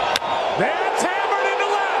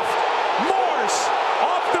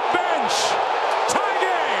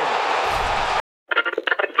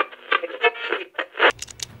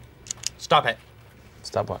Stop it.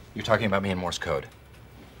 Stop what? You're talking about me in Morse code.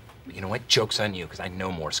 But you know what? Joke's on you, because I know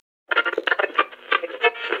Morse code.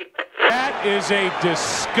 That is a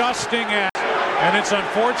disgusting act, and it's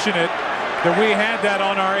unfortunate that we had that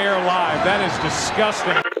on our air live. That is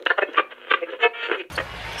disgusting.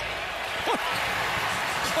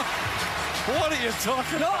 What are you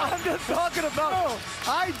talking about? I'm just talking about.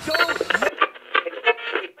 I don't.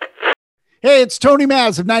 Hey, it's Tony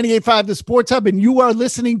Maz of 98.5 The Sports Hub, and you are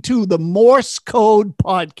listening to the Morse Code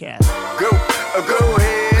Podcast. Go ahead, go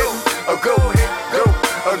ahead, go ahead, go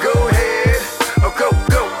ahead, go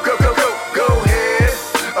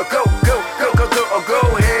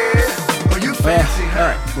ahead. Are you fancy? All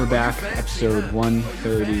right, we're back. Episode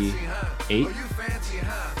 138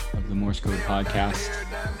 of the Morse Code Podcast.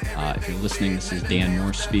 If you're listening, this is Dan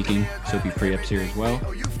Morse speaking. Soapy Preup's here as well.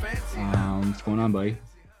 What's going on, buddy?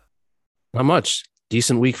 Not much.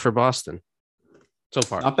 Decent week for Boston so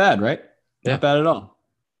far. Not bad, right? Yeah. Not bad at all.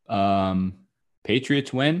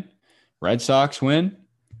 Patriots win. Red Sox win.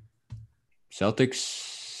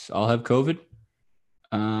 Celtics all have COVID.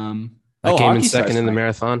 I came in second in the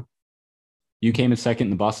marathon. You came in second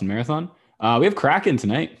in the Boston Marathon. We have Kraken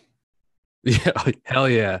tonight. Yeah, hell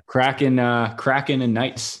yeah. Kraken and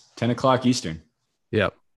Knights, 10 o'clock Eastern.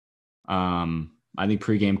 Yep. I think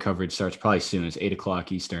pregame coverage starts probably soon. It's 8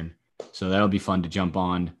 o'clock Eastern. So that'll be fun to jump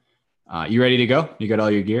on. You ready to go? You got all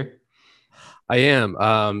your gear? I am.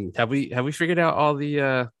 Have we figured out all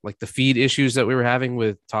the like the feed issues that we were having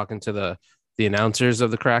with talking to the announcers of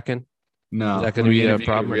the Kraken? No. Is that going to be a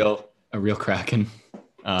problem? A real Kraken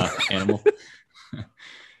animal.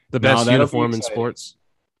 The best uniform in sports.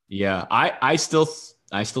 Yeah. I still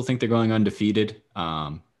think they're going undefeated.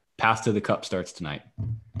 Path to the Cup starts tonight.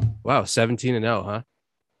 Wow, 17-0, huh?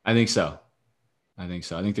 I think so. I think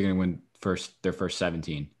they're going to win their first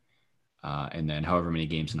 17. And then however many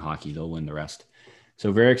games in hockey, they'll win the rest.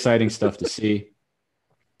 So very exciting stuff to see.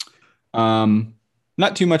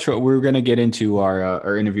 Not too much. We're going to get into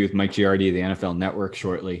our interview with Mike Giardi of the NFL Network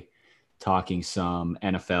shortly, talking some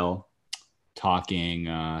NFL, talking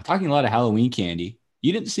a lot of Halloween candy.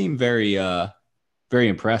 You didn't seem very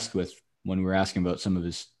impressed with when we were asking about some of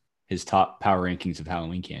his top power rankings of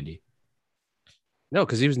Halloween candy. No,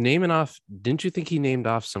 because he was naming off. Didn't you think he named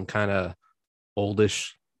off some kind of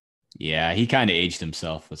oldish? Yeah, he kind of aged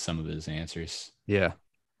himself with some of his answers. Yeah,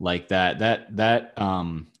 like that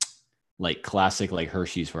like classic like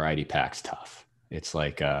Hershey's variety pack's tough. It's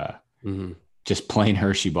like just plain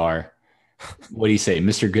Hershey bar. What do you say,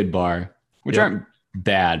 Mr. Good Bar, which aren't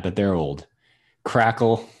bad, but they're old.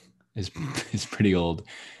 Crackle is pretty old.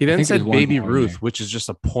 He then said Baby Ruth, which is just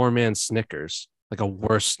a poor man's Snickers, like a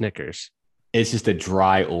worse Snickers. It's just a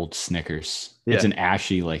dry old Snickers. Yeah. It's an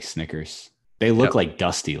ashy like Snickers. They look like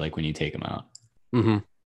dusty, like when you take them out. Mm-hmm.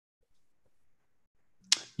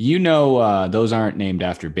 You know, those aren't named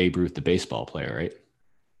after Babe Ruth, the baseball player, right?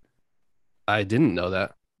 I didn't know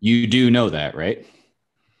that. You do know that, right?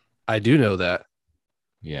 I do know that.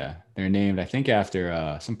 Yeah, they're named, I think,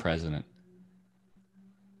 after some president.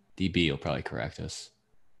 DB will probably correct us.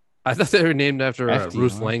 I thought they were named after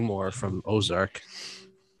Ruth Langmore from Ozark.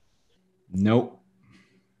 Nope.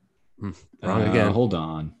 Wrong again. Hold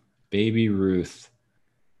on. Baby Ruth.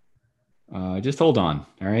 Just hold on.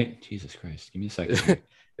 All right. Jesus Christ. Give me a second.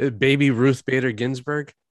 Baby Ruth Bader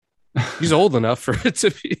Ginsburg. She's old enough for it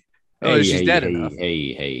to be. She's dead enough.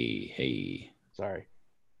 Hey. Sorry.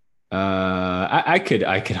 I could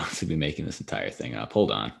honestly be making this entire thing up.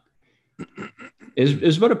 Hold on. It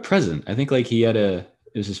was about a present. I think like it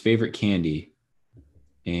was his favorite candy.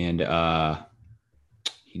 And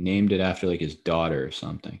he named it after like his daughter or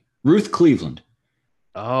something. Ruth Cleveland.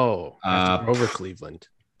 Oh, Grover Cleveland.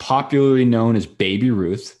 Popularly known as Baby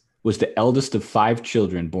Ruth, was the eldest of 5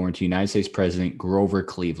 children born to United States President Grover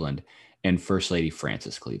Cleveland and First Lady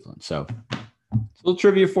Frances Cleveland. So, a little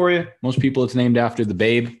trivia for you. Most people, it's named after the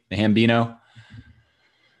Babe, the Hambino.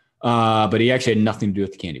 But he actually had nothing to do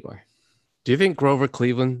with the candy bar. Do you think Grover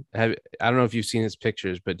Cleveland? I don't know if you've seen his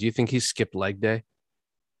pictures, but do you think he skipped leg day?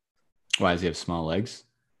 Why does he have small legs?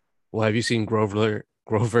 Well, have you seen Grover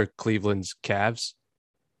Cleveland's calves?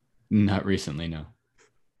 Not recently, no.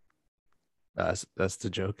 That's the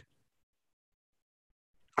joke.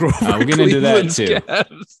 We're getting into that too.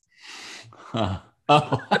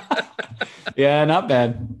 Yeah, not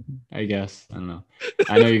bad. I guess. I don't know.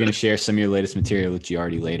 I know you're going to share some of your latest material with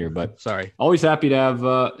Giardi later, but sorry. Always happy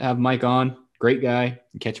to have Mike on. Great guy.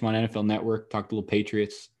 You catch him on NFL Network. Talk a little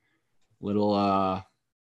Patriots. Little I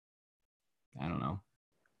don't know.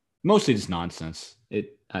 Mostly just nonsense.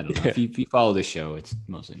 I don't know. If you follow this show, it's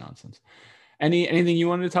mostly nonsense. Anything you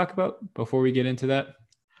wanted to talk about before we get into that?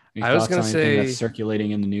 Any I was thoughts gonna on anything say that's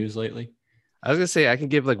circulating in the news lately? I can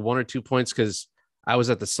give like 1 or 2 points because I was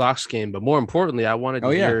at the Sox game, but more importantly, I wanted to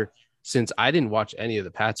hear, since I didn't watch any of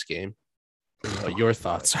the Pats game, what your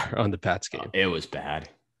thoughts are on the Pats game. It was bad.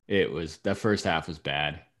 That first half was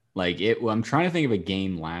bad. I'm trying to think of a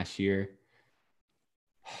game last year.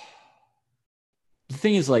 The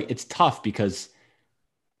thing is, like, it's tough because,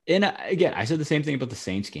 again, I said the same thing about the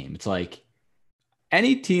Saints game. It's like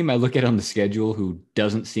any team I look at on the schedule who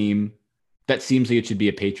seems like it should be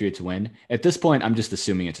a Patriots win. At this point, I'm just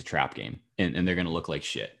assuming it's a trap game and they're going to look like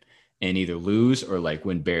shit and either lose or like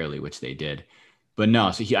win barely, which they did. But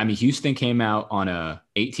no, so Houston came out on a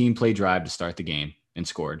 18-play drive to start the game and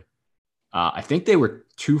scored. I think they were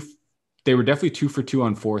definitely 2 for 2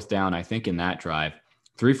 on fourth down, I think, in that drive.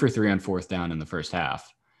 3 for 3 on fourth down in the first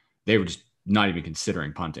half. They were just not even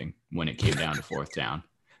considering punting when it came down to fourth down.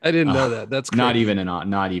 I didn't know that. That's crazy.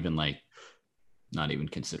 not even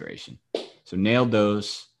consideration. So nailed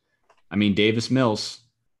those. I mean, Davis Mills,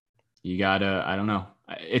 you gotta, I don't know.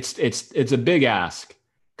 It's a big ask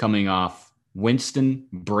coming off Winston,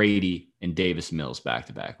 Brady, and Davis Mills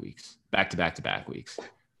back-to-back weeks.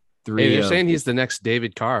 They're saying he's the next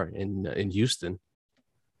David Carr in Houston.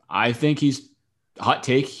 I think hot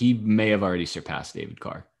take, he may have already surpassed David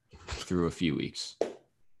Carr through a few weeks.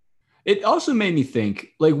 It also made me think,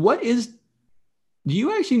 like, do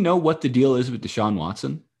you actually know what the deal is with Deshaun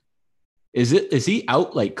Watson? Is he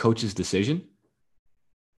out like coach's decision?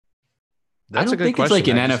 I don't think it's like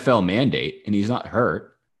an NFL mandate, and he's not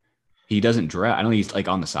hurt. He doesn't draft. I don't think he's like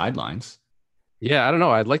on the sidelines. Yeah, I don't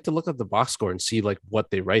know. I'd like to look at the box score and see like what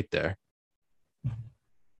they write there.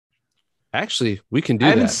 Actually, we can do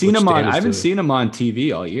that. I haven't seen him on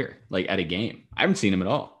TV all year, like at a game. I haven't seen him at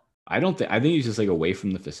all. I think he's just like away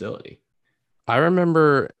from the facility. I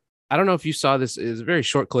remember, I don't know if you saw this, it was a very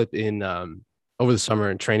short clip in over the summer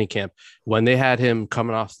in training camp when they had him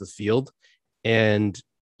coming off the field and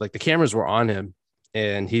like the cameras were on him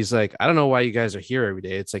and he's like, I don't know why you guys are here every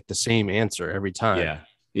day. It's like the same answer every time. Yeah.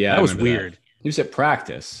 Yeah. That was weird. He was at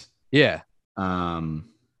practice. Yeah. Why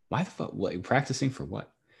the fuck? What, practicing for what?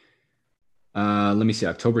 Let me see.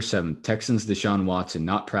 October 7th, Texans Deshaun Watson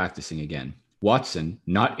not practicing again. Watson,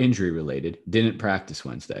 not injury related, didn't practice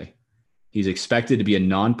Wednesday. He's expected to be a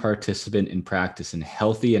non-participant in practice and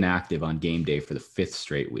healthy and active on game day for the 5th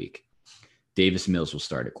straight week. Davis Mills will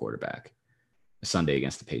start at quarterback Sunday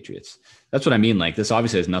against the Patriots. That's what I mean. Like, this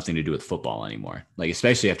obviously has nothing to do with football anymore. Like,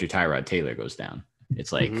 especially after Tyrod Taylor goes down.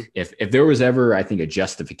 It's like, if there was ever, I think, a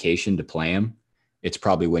justification to play him, it's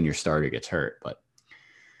probably when your starter gets hurt. But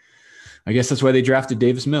I guess that's why they drafted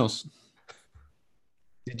Davis Mills.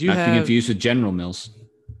 Did you not to be confused with General Mills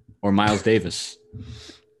or Miles Davis?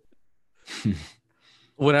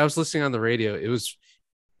 When I was listening on the radio, it was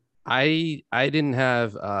I didn't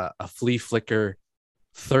have a flea flicker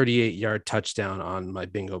 38-yard touchdown on my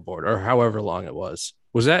bingo board or however long it was.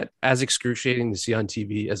 Was that as excruciating to see on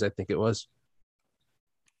TV as I think it was?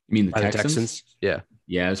 You mean the Texans? Yeah.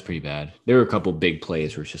 Yeah, it was pretty bad. There were a couple big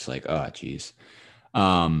plays where it's just like, oh, geez.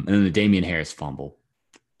 And then the Damian Harris fumble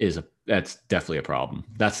that's definitely a problem.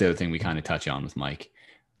 That's the other thing we kind of touch on with Mike.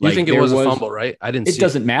 You think it was a fumble, right? I didn't see it.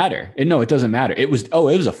 Doesn't matter. No, it doesn't matter. It was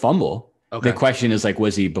a fumble. Okay. The question is, like,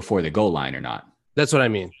 was he before the goal line or not? That's what I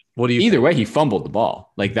mean. What do you Either way, he fumbled the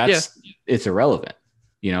ball. Like, it's irrelevant.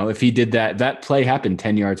 You know, if he did that play happened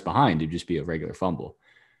 10 yards behind, it'd just be a regular fumble.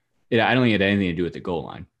 I don't think it had anything to do with the goal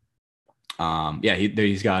line.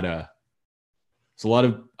 He's got it's a lot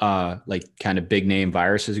of like kind of big name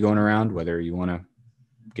viruses going around, whether you want to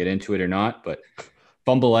get into it or not, but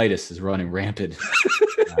fumbleitis is running rampant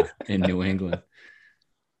in New England.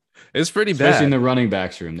 It's pretty bad. Especially in the running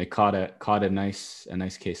backs room. They caught a nice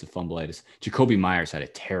case of fumbleitis. Jacoby Myers had a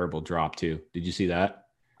terrible drop too. Did you see that?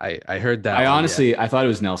 I heard that. I thought it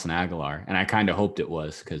was Nelson Aguilar, and I kind of hoped it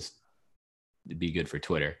was because it'd be good for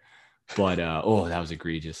Twitter. But that was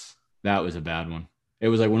egregious. That was a bad one. It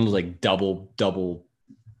was like one of those like double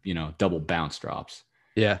bounce drops.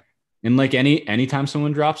 Yeah. And like anytime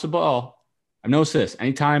someone drops a ball, I've noticed this.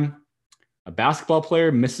 Anytime a basketball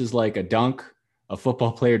player misses like a dunk, a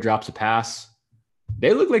football player drops a pass,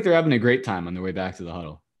 they look like they're having a great time on their way back to the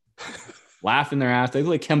huddle. Laughing their ass. They look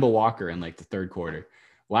like Kemba Walker in like the third quarter.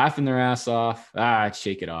 Laughing their ass off.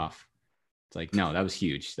 Shake it off. It's like, no, that was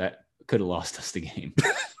huge. That could have lost us the game.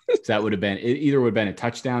 So that would have been, it either would have been a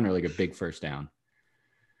touchdown or like a big first down.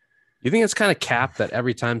 You think it's kind of capped that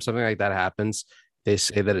every time something like that happens, they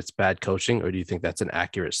say that it's bad coaching, or do you think that's an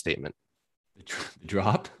accurate statement? The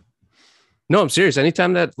drop? No, I'm serious.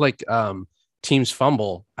 Anytime that like teams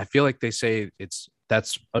fumble, I feel like they say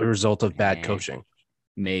that's a result of bad coaching.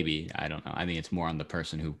 Maybe. I don't know. I think it's more on the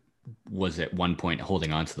person who was at one point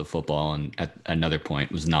holding on to the football and at another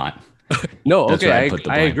point was not. No, That's okay, where I put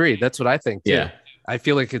the I blame. agree. That's what I think too. Yeah. I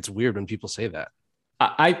feel like it's weird when people say that.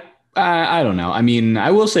 I don't know. I mean,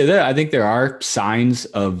 I will say that I think there are signs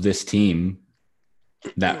of this team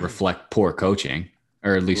that reflect poor coaching,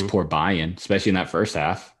 or at least poor buy-in, especially in that first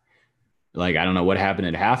half. Like, I don't know what happened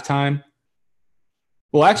at halftime.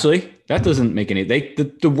 Well, actually, that doesn't make any.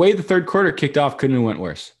 The way the third quarter kicked off couldn't have went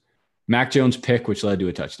worse. Mac Jones pick, which led to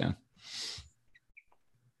a touchdown.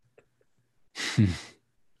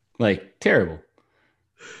 Like, terrible.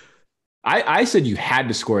 I said you had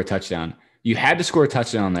to score a touchdown. You had to score a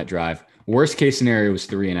touchdown on that drive. Worst case scenario was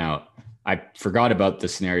 3 and out. I forgot about the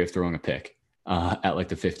scenario of throwing a pick at like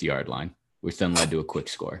the 50-yard line, which then led to a quick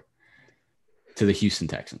score to the Houston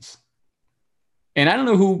Texans. And I don't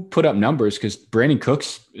know who put up numbers because Brandon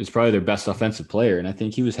Cooks is probably their best offensive player, and I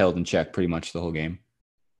think he was held in check pretty much the whole game.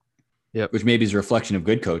 Yep. Which maybe is a reflection of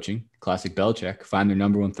good coaching. Classic Belichick. Find their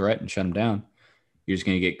number one threat and shut them down. You're just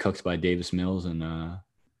going to get cooked by Davis Mills and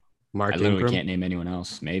Mark I literally Ingram. can't name anyone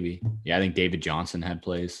else. Maybe. Yeah, I think David Johnson had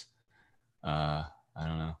plays. I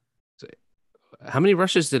don't know. How many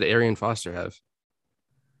rushes did Arian Foster have?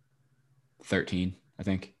 13, I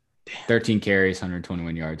think. 13 carries,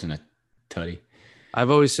 121 yards, and a tutty. I've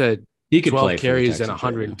always said He could 12 play for the carries and Texans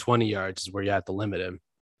right now. 120 yards is where you have to limit him.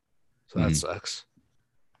 So that Mhm. sucks.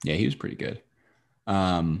 Yeah, he was pretty good.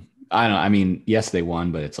 I don't know. I mean, yes, they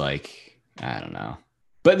won, but it's like, I don't know.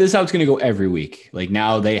 But this is how it's going to go every week. Like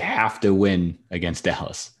now they have to win against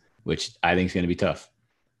Dallas, which I think is going to be tough.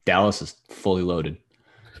 Dallas is fully loaded.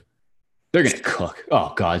 They're going to cook.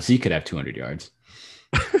 Oh, God. Zeke could have 200 yards.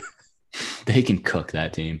 They can cook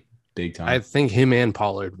that team big time. I think him and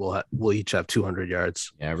Pollard will each have 200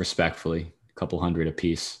 yards. Yeah, respectfully. A couple hundred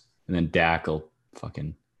apiece. And then Dak will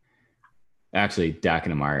fucking... Actually, Dak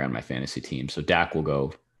and Amari are on my fantasy team. So Dak will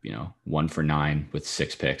go, 1 for 9 with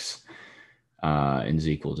 6 picks. And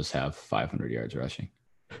Zeke will just have 500 yards rushing.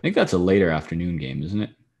 I think that's a later afternoon game, isn't it?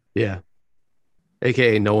 Yeah.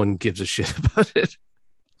 AKA no one gives a shit about it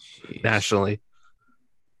nationally.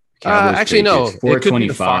 Cowboys, Actually, no. Patriots, It could be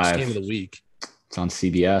the 4:25. Fox game of the week. It's on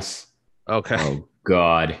CBS. Okay. Oh,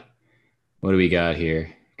 God. What do we got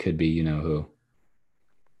here? Could be who.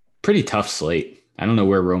 Pretty tough slate. I don't know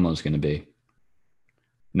where Romo's going to be.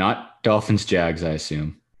 Not Dolphins, Jags, I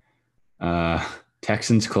assume.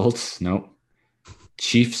 Texans, Colts. Nope.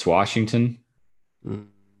 Chiefs, Washington.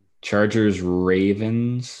 Chargers,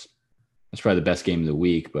 Ravens. That's probably the best game of the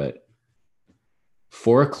week, but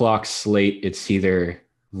 4:00 slate. It's either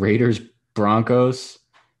Raiders, Broncos.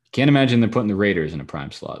 Can't imagine they're putting the Raiders in a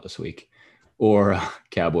prime slot this week, or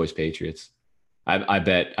Cowboys, Patriots. I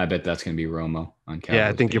bet that's going to be Romo on Cowboys. Yeah,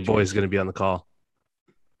 I think your Patriots. boy's going to be on the call.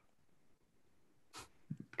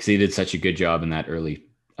 Because he did such a good job in that early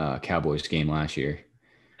Cowboys game last year.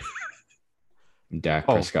 And Dak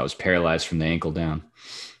Prescott was paralyzed from the ankle down.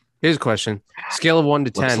 Here's a question. Scale of 1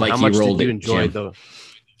 to 10. like How he much rolled did you it, enjoy Jim. though?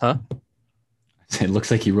 Huh? It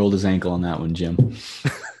looks like he rolled his ankle on that one, Jim.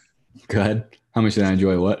 Go ahead. How much did I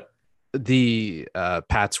enjoy what? The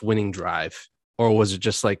Pats winning drive. Or was it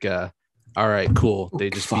just like all right, cool. They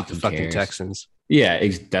just beat the fucking fucking cares? Texans. Yeah,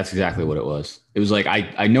 that's exactly what it was. It was like,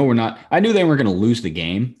 I know I knew they weren't going to lose the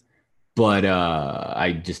game, but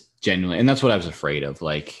I just genuinely, and that's what I was afraid of.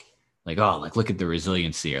 Like, look at the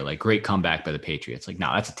resiliency or like great comeback by the Patriots. Like,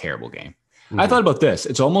 no, that's a terrible game. I thought about this.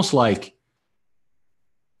 It's almost like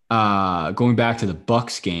going back to the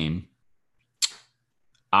Bucks game.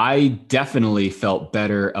 I definitely felt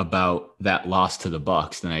better about that loss to the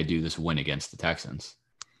Bucks than I do this win against the Texans.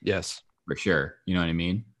 Yes. For sure. You know what I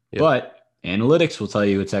mean? Yep. But analytics will tell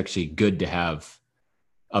you it's actually good to have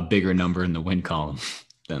a bigger number in the win column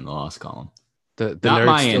than the loss column. The Not nerds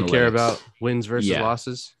my still care analytics. about wins versus Yeah.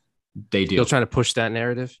 losses. They do. Still trying to push that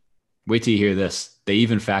narrative. Wait till you hear this. They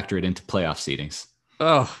even factor it into playoff seedings.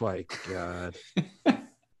 Oh my God.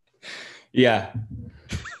 Yeah.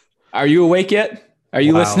 Are you awake yet? Are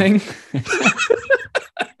you Wow. listening?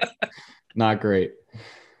 Not great.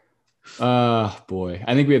 Boy.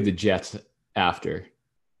 I think we have the Jets after,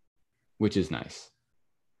 which is nice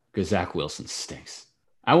because Zach Wilson stinks.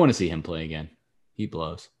 I want to see him play again. He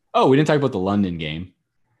blows. Oh, we didn't talk about the London game.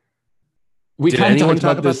 We Did kinda anyone talked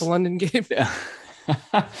talk about this- the London game?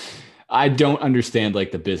 I don't understand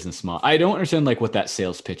like the business model. I don't understand like what that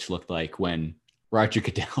sales pitch looked like when Roger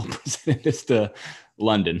Goodell presented this to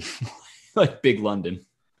London, like big London.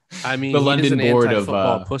 I mean, The he London is an board of,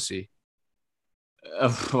 anti-football pussy,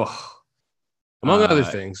 Oh. among other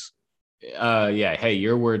things. Yeah. Hey,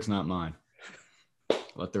 your words, not mine.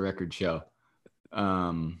 Let the record show.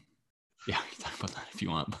 Yeah, we can talk about that if you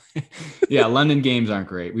want. Yeah, London games aren't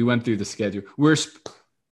great. We went through the schedule.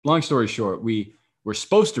 Long story short, we were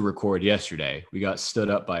supposed to record yesterday. We got stood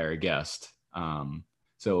up by our guest.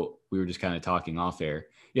 So we were just kind of talking off air.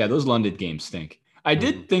 Yeah, those London games stink. I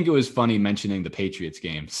did think it was funny mentioning the Patriots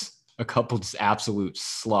games. A couple just absolute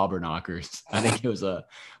slobber knockers. I think it was a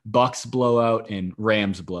Bucks blowout and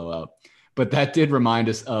Rams blowout. But that did remind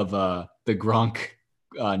us of the Gronk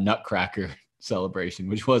Nutcracker celebration,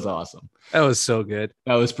 which was awesome. That was so good.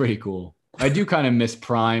 That was pretty cool. I do kind of miss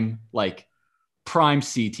prime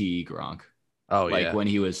CTE Gronk. Oh, like when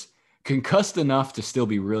he was concussed enough to still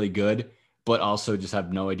be really good, but also just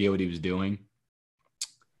have no idea what he was doing.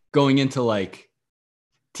 Going into like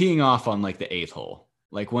teeing off on like the 8th hole.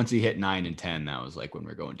 Like once he hit 9 and 10, that was like when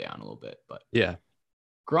we're going down a little bit. But yeah,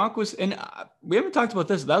 Gronk was, and we haven't talked about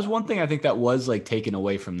this. That was one thing I think that was like taken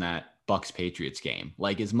away from that Bucks Patriots game.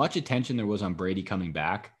 Like as much attention there was on Brady coming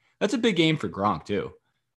back, that's a big game for Gronk too.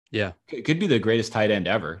 Yeah. It could be the greatest tight end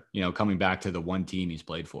ever, coming back to the one team he's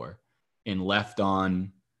played for and left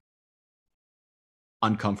on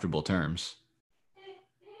uncomfortable terms.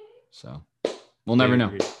 So we'll never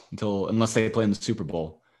know unless they play in the Super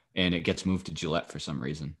Bowl and it gets moved to Gillette for some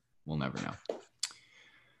reason. We'll never know.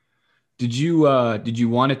 Did you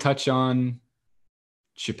want to touch on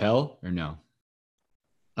Chappelle or no?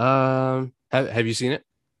 Have you seen it?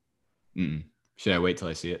 Mm-mm. Should I wait till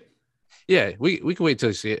I see it? Yeah, we can wait till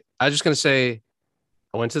you see it. I was just gonna say,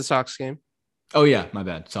 I went to the Sox game. Oh yeah, my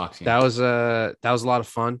bad. Sox game. That was a lot of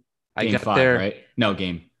fun. I Game got 5, there, right? No,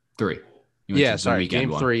 game 3. Yeah, sorry,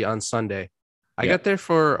 game 3 on Sunday. I got there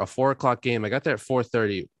for a 4:00 game. I got there at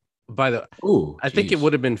 4:30. I think it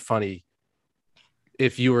would have been funny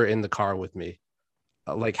if you were in the car with me,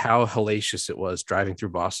 like how hellacious it was driving through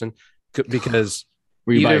Boston, because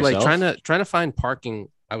were you by like yourself? trying to find parking.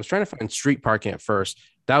 I was trying to find street parking at first.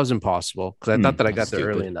 That was impossible because I thought that I got there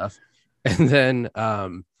early enough. And then,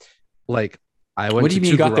 like I went. What do you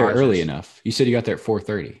mean you got garages. there early enough? You said you got there at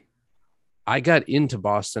 4:30. I got into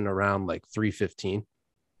Boston around like 3:15.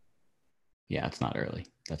 Yeah, it's not early.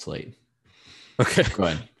 That's late. Okay.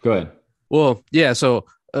 Go ahead. Well, yeah. So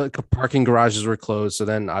parking garages were closed. So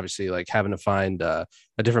then obviously like having to find a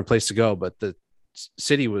different place to go. But the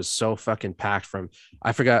city was so fucking packed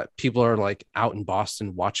I forgot people are like out in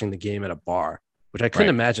Boston watching the game at a bar, which I couldn't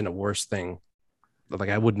imagine a worse thing. Like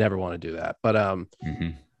I would never want to do that. But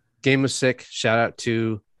game was sick. Shout out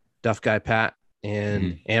to Duff Guy Pat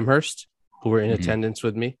and Amherst who were in attendance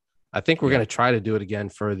with me. I think we're going to try to do it again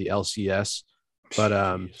for the LCS,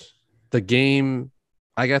 but the game,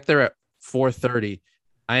 I got there at 4:30.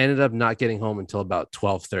 I ended up not getting home until about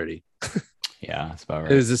 12:30. Yeah, that's about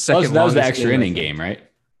right. It was the second. That was the extra inning game, right?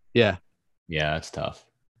 Yeah. Yeah, that's tough.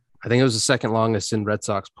 I think it was the second longest in Red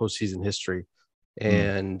Sox postseason history,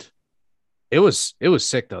 and it was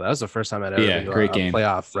sick though. That was the first time I'd ever been to great a game.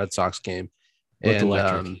 Playoff Red Sox game. Looked And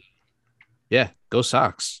electric. Yeah, go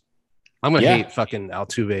Sox. I'm gonna hate fucking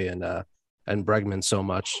Altuve and Bregman so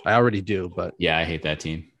much. I already do, but yeah, I hate that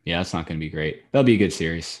team. Yeah, it's not going to be great. That'll be a good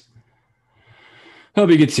series.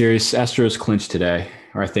 Astros clinched today,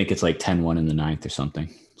 or I think it's like 10-1 in the 9th or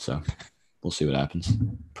something. So we'll see what happens.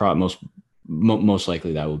 Probably most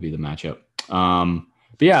likely that will be the matchup.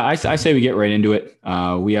 But yeah, I say we get right into it.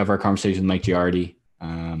 We have our conversation with Mike Giardi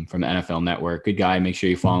from the NFL Network. Good guy. Make sure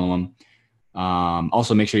you follow him.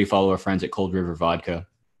 Also, make sure you follow our friends at Cold River Vodka.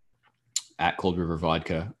 At Cold River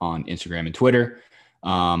Vodka on Instagram and Twitter.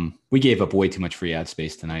 We gave up way too much free ad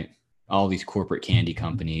space tonight. All these corporate candy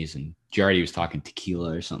companies, and Giardi was talking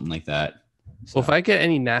tequila or something like that. So, well, if I get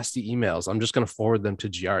any nasty emails, I'm just going to forward them to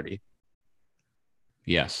Giardi.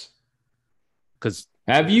 Yes. Because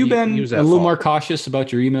have you been a little more cautious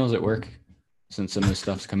about your emails at work since some of this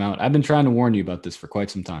stuff's come out? I've been trying to warn you about this for quite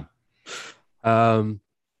some time. The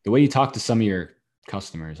way you talk to some of your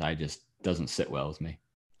customers, just doesn't sit well with me.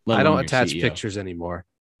 I don't attach pictures anymore.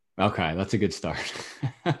 Okay, that's a good start.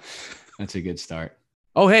 That's a good start.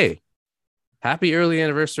 Oh, hey, happy early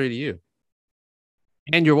anniversary to you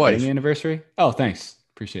and your wife. Wedding anniversary? Oh, thanks.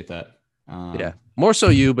 Appreciate that. Yeah, more so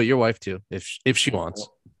you, but your wife too, if she wants.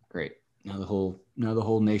 Great. Now the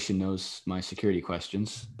whole nation knows my security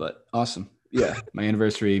questions, but awesome. Yeah, my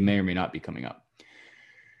anniversary may or may not be coming up.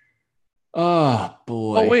 Oh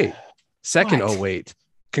boy. Oh wait, Oh wait.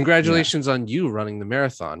 Congratulations on you running the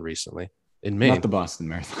marathon recently in Maine. Not the Boston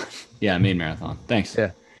Marathon. Yeah, Maine Marathon. Thanks.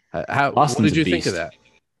 Yeah. What did you think of that?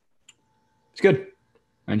 It's good.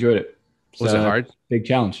 I enjoyed it. Was it hard? Big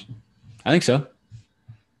challenge. I think so.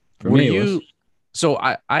 For me, it was. So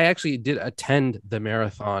I actually did attend the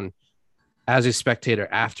marathon as a spectator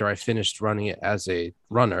after I finished running it as a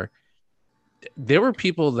runner. there were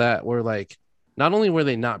people that were like, not only were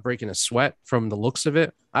they not breaking a sweat from the looks of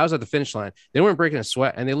it, I was at the finish line. They weren't breaking a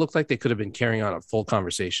sweat, and they looked like they could have been carrying on a full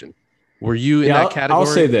conversation. Were you in that category? I'll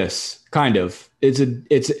say this kind of. And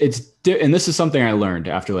this is something I learned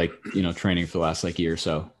after training for the last year or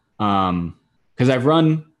so. Because I've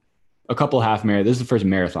run a couple half marathons. This is the first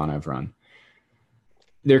marathon I've run.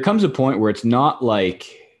 There comes a point where it's not like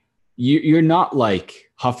you're not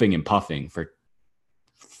like huffing and puffing for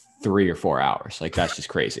 3 or 4 hours. Like that's just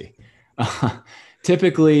crazy.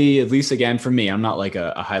 Typically, at least again for me, I'm not like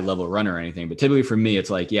a high level runner or anything, but typically for me,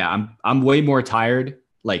 it's like, yeah, I'm way more tired,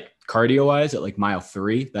 like cardio wise at like mile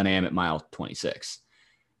 3 than I am at mile 26.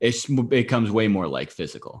 It becomes way more like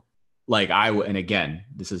physical. And again,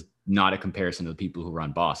 this is not a comparison to the people who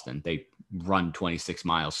run Boston. They run 26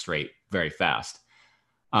 miles straight very fast.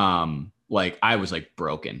 I was like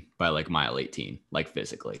broken by like mile 18, like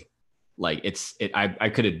physically.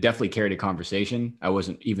 I could have definitely carried a conversation. I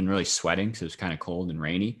wasn't even really sweating because it was kind of cold and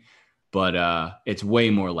rainy, but it's way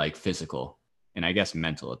more like physical and I guess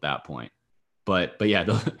mental at that point. But yeah,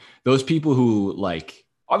 those people who like,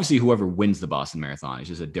 obviously whoever wins the Boston Marathon is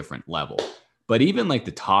just a different level, but even like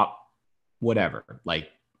the top, whatever, like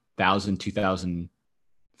 1,000, 2,000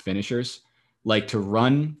 finishers, like to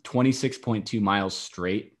run 26.2 miles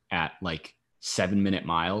straight at like 7-minute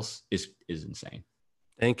miles is insane.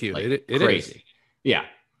 Thank you. Like, it crazy. is. Yeah.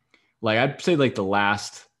 Like I'd say like the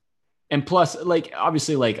last, and plus like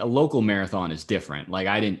obviously like a local marathon is different. Like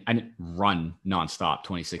I didn't run nonstop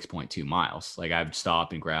 26.2 miles. Like I would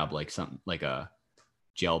stop and grab like something like a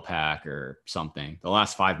gel pack or something. The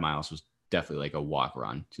last 5 miles was definitely like a walk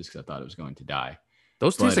run just because I thought it was going to die.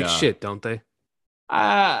 Those taste like shit, don't they?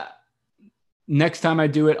 Next time I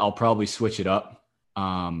do it, I'll probably switch it up.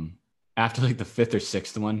 After like the 5th or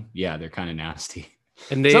 6th one, yeah, they're kind of nasty.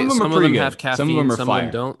 And some of them have caffeine, some of them are fire.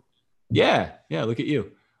 Of them don't. Yeah. Look at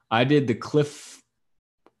you. I did a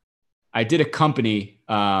company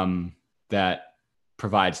that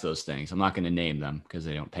provides those things. I'm not going to name them because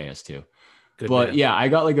they don't pay us to. But yeah, I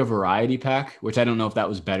got like a variety pack, which I don't know if that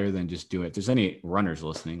was better than just do it. If there's any runners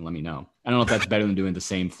listening, let me know. I don't know if that's better than doing the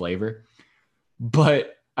same flavor,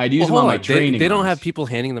 but I'd use them on my training. They don't have people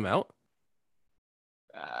handing them out.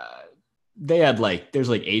 They had there's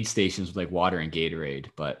like aid stations with like water and Gatorade,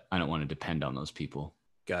 but I don't want to depend on those people.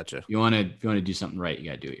 Gotcha. If you want to do something right, you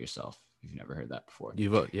got to do it yourself. If you've never heard that before.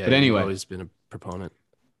 But anyway, you've always been a proponent.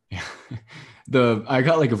 Yeah. I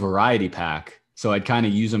got like a variety pack, so I'd kind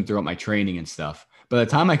of use them throughout my training and stuff. By the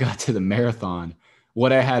time I got to the marathon,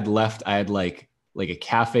 what I had left, I had like a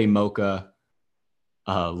cafe mocha,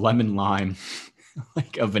 lemon lime,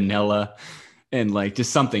 like a vanilla, and like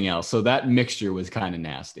just something else. So that mixture was kind of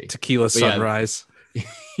nasty. Tequila sunrise.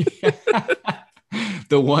 Yeah.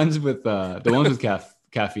 The ones with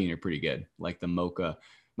caffeine are pretty good. Like the mocha.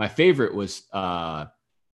 My favorite was like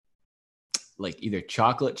either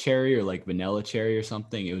chocolate cherry or like vanilla cherry or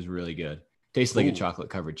something. It was really good. Tasted like a chocolate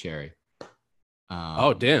covered cherry.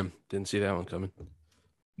 Oh damn! Didn't see that one coming.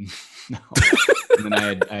 No. And then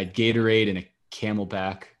I had Gatorade and a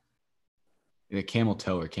Camelback. The Camel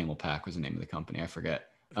Toe or Camel Pack was the name of the company. I forget.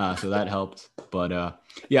 So that helped. But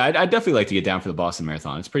yeah, I'd definitely like to get down for the Boston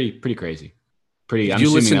Marathon. It's pretty crazy. I'm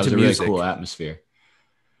assuming that was a really cool atmosphere.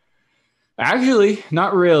 Actually,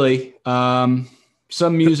 not really. Some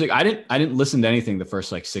music. I didn't listen to anything the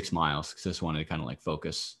first like 6 miles because I just wanted to kind of like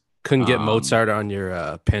focus. Couldn't get Mozart on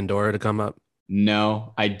your Pandora to come up.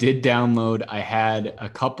 No, I did download. I had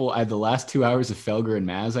the last 2 hours of Felger and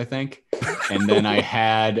Maz, I think. And then I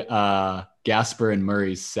had Gasper and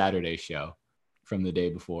Murray's Saturday show from the day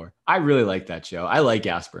before. I really like that show. I like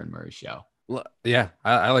Gasper and Murray's show. Yeah,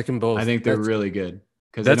 I like them both. I think they're really good.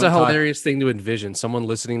 That's a hilarious thing to envision. Someone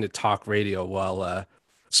listening to talk radio while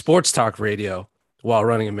sports talk radio while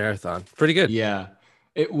running a marathon. Pretty good. Yeah.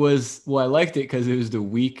 It was, well, I liked it because it was the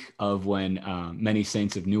week of when Many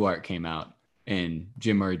Saints of Newark came out. And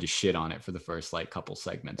Jim Murray just shit on it for the first like couple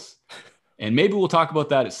segments. And maybe we'll talk about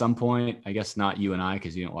that at some point. I guess not you and I,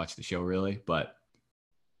 because you don't watch the show really, but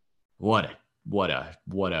what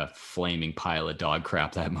a flaming pile of dog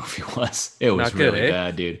crap that movie was. It was really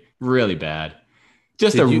bad, dude. Really bad.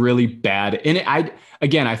 Just really bad. And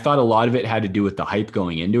I thought a lot of it had to do with the hype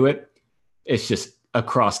going into it. It's just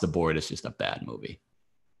across the board. It's just a bad movie.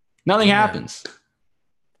 Nothing happens.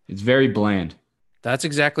 It's very bland. That's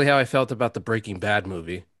exactly how I felt about the Breaking Bad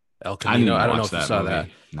movie. El Camino. I don't know if you saw that.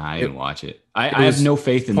 No, I didn't watch it. I have no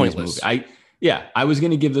faith in this movie. I was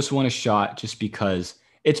going to give this one a shot just because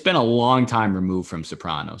it's been a long time removed from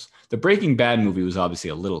Sopranos. The Breaking Bad movie was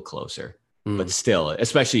obviously a little closer, but still,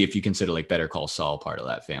 especially if you consider like Better Call Saul part of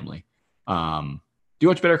that family. Do you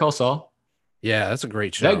watch Better Call Saul? Yeah, that's a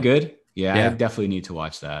great Is show. that good? Yeah, Yeah. I definitely need to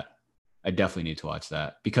watch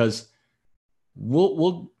that. Because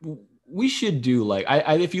we should do like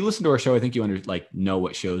I if you listen to our show, I think you know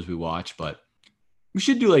what shows we watch, but we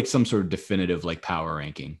should do like some sort of definitive like power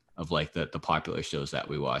ranking of like the popular shows that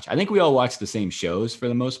we watch. I think we all watch the same shows for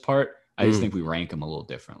the most part. I just think we rank them a little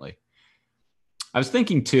differently. I was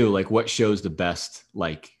thinking too, like what show's the best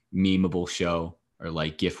like memeable show or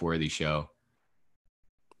like GIF worthy show?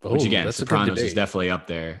 Which again, that's a good Sopranos is debate. definitely up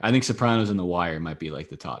there. I think Sopranos and The Wire might be like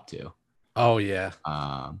the top two. Oh yeah.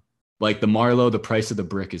 Like the Marlowe, the price of the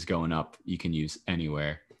brick is going up. You can use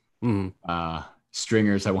anywhere.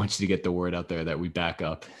 Stringers, I want you to get the word out there that we back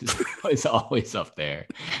up. It's always up there.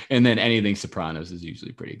 And then anything Sopranos is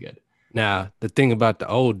usually pretty good. Now, the thing about the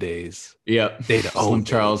old days. Yep. Slim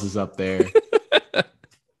Charles is up there.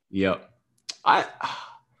 Yep.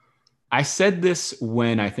 I said this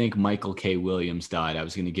when I think Michael K. Williams died. I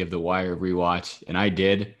was going to give The Wire a rewatch, and I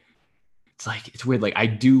did. It's weird. Like I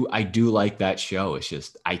do like that show. It's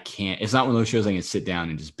just I can't. It's not one of those shows I can sit down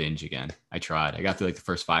and just binge again. I tried. I got through like the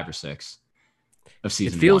first 5 or 6 of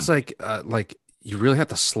season. It feels 1. like you really have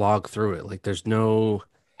to slog through it. Like there's no.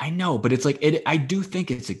 I know, but it's like I do think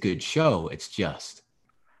it's a good show. It's just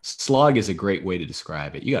slog is a great way to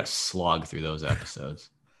describe it. You got to slog through those episodes.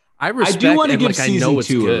 I do want to give I season know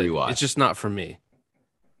 2 good. a rewatch. It's just not for me.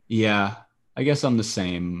 Yeah, I guess I'm the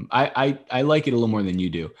same. I like it a little more than you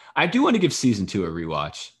do. I do want to give season 2 a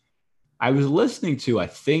rewatch. I was listening to, I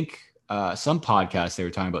think, some podcast. They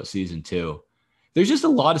were talking about season 2. There's just a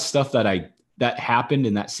lot of stuff that happened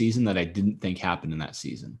in that season that I didn't think happened in that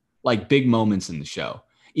season. Like big moments in the show,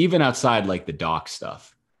 even outside like the doc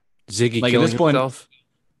stuff. Ziggy like killing at this point, himself.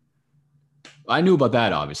 I knew about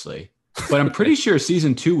that obviously, but I'm pretty sure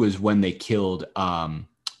season 2 was when they killed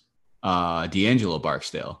D'Angelo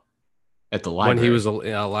Barksdale at the library. When he was a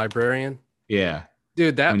librarian. Yeah,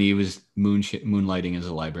 dude, when he was moonlighting as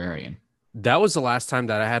a librarian. That was the last time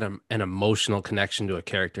that I had an emotional connection to a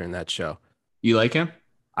character in that show. You like him?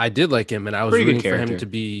 I did like him, and I was Pretty rooting for him to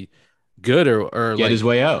be good or get his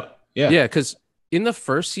way out. Yeah, because in the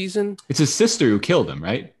first season, it's his sister who killed him,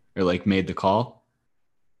 right? Or like made the call.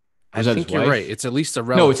 I think you're right. It's at least a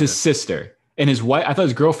relative. No, it's his sister and his wife. I thought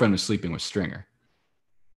his girlfriend was sleeping with Stringer.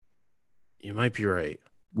 You might be right.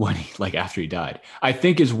 When after he died, I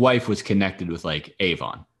think his wife was connected with like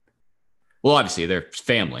Avon. Well, obviously they're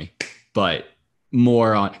family, but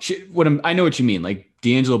more on I know what you mean. Like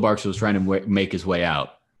D'Angelo Barksdale was trying to make his way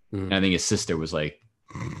out, and I think his sister was like,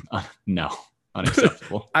 "No,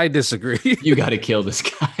 unacceptable." I disagree. You got to kill this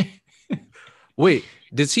guy. Wait,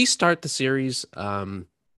 does he start the series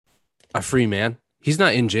a free man? He's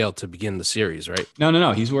not in jail to begin the series, right?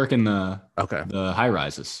 No. He's working the high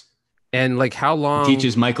rises. And like how long he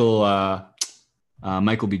teaches Michael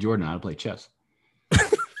B. Jordan how to play chess.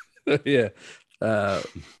 Yeah.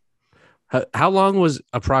 How long was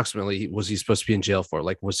he supposed to be in jail for?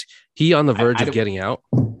 Like, was he on the verge of getting out?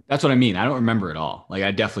 That's what I mean. I don't remember at all. Like,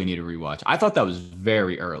 I definitely need to rewatch. I thought that was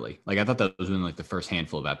very early. Like, I thought that was in like the first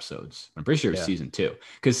handful of episodes. I'm pretty sure it's season 2,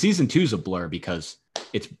 because season 2 is a blur because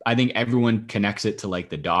I think everyone connects it to like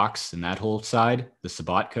the docks and that whole side, the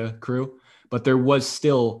Sabatka crew. But there was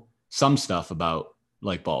still some stuff about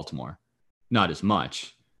like Baltimore, not as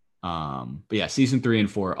much. But yeah, season 3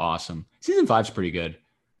 and 4 are awesome. Season 5's pretty good.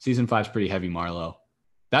 Season 5's pretty heavy Marlowe.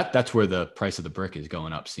 That's where the price of the brick is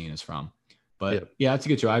going up, scene is from. But yeah, it's a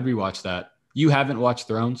good show. I'd rewatch that. You haven't watched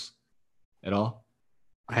Thrones at all?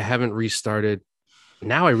 I haven't restarted.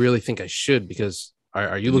 Now I really think I should, because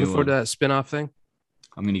are you looking forward to that spinoff thing?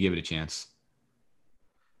 I'm going to give it a chance.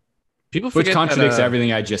 People forget which contradicts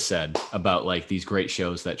everything I just said about like these great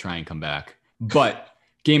shows that try and come back. But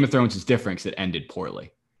Game of Thrones is different because it ended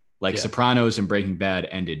poorly. Like Sopranos and Breaking Bad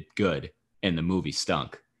ended good and the movie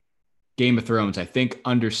stunk. Game of Thrones, I think,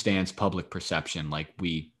 understands public perception. Like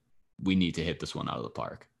we need to hit this one out of the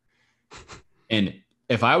park. And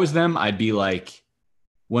if I was them, I'd be like,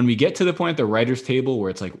 when we get to the point at the writer's table where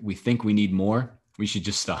it's like, we think we need more, we should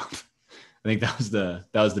just stop. I think that was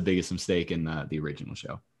the biggest mistake in the original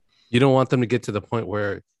show. You don't want them to get to the point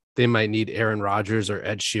where they might need Aaron Rodgers or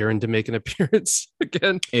Ed Sheeran to make an appearance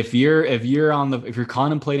again. If you're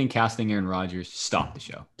contemplating casting Aaron Rodgers, stop the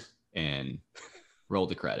show and roll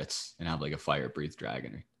the credits and have like a fire breathe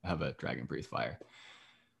dragon, or have a dragon breathe fire.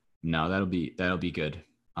 No, that'll be good.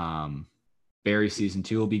 Barry season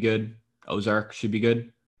 2 will be good. Ozark should be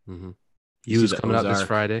good. Mm-hmm. You's coming out this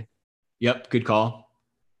Friday. Yep, good call.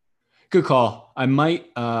 I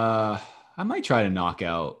might try to knock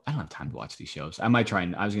out. I don't have time to watch these shows. I was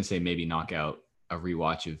gonna say maybe knock out a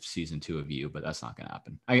rewatch of season 2 of You, but that's not gonna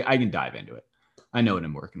happen. I can dive into it. I know what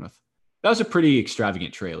I'm working with. That was a pretty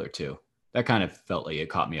extravagant trailer too. That kind of felt like it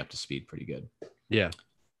caught me up to speed pretty good. Yeah.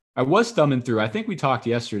 I was thumbing through. I think we talked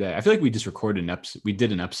yesterday. I feel like we just recorded an episode. We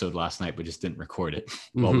did an episode last night, but just didn't record it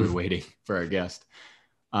while we were waiting for our guest.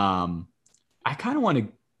 I kind of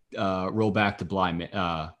want to roll back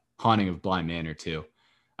to Haunting of Bly Manor too.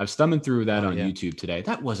 I was thumbing through that on YouTube today.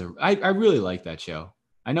 That was I really like that show.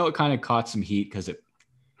 I know it kind of caught some heat because it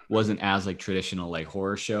wasn't as like traditional like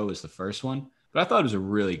horror show as the first one, but I thought it was a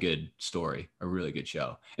really good story, a really good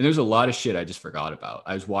show. And there's a lot of shit I just forgot about.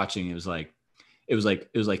 I was watching. It was like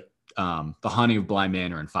The Haunting of Bly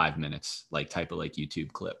Manor in 5 minutes, like type of like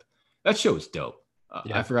YouTube clip. That show was dope.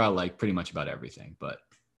 I forgot like pretty much about everything, but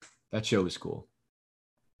that show was cool.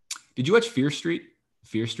 Did you watch Fear Street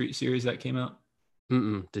series that came out?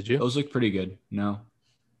 Did you? Those look pretty good. No,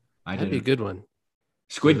 That'd be a good one.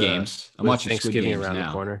 Squid Games. I'm watching Thanksgiving Squid Games around now.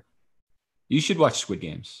 the corner. You should watch Squid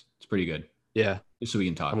Games. It's pretty good. Yeah. Just so we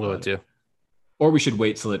can talk I'm about going it. to. Or we should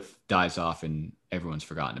wait till it dies off and everyone's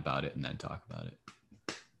forgotten about it and then talk about it.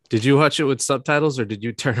 Did you watch it with subtitles or did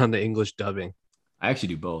you turn on the English dubbing? I actually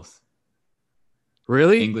do both.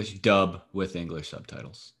 Really? English dub with English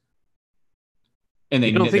subtitles. And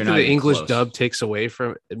You don't think that not the even English close. dub takes away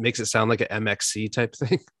from it, makes it sound like an MXC type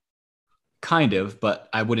thing? Kind of, but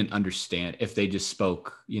I wouldn't understand if they just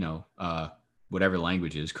spoke, whatever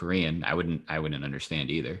language is Korean. I wouldn't understand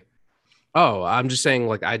either. Oh, I'm just saying,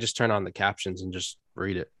 like, I just turn on the captions and just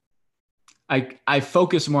read it. I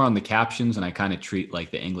focus more on the captions and I kind of treat like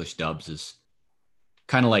the English dubs as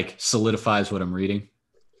kind of like solidifies what I'm reading.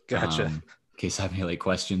 Gotcha. In case I have any like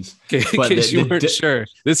questions. In But case you weren't sure,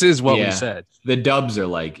 this is what we Yeah. said. The dubs are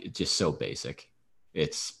like just so basic.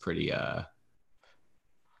 It's pretty I'm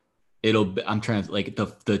trying to like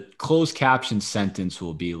the closed caption sentence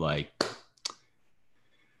will be like,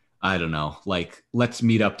 I don't know, like, let's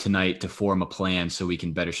meet up tonight to form a plan so we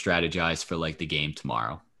can better strategize for like the game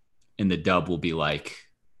tomorrow. And the dub will be like,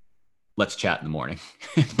 let's chat in the morning.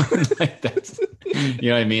 Like that's, you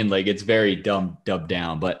know what I mean? Like it's very dubbed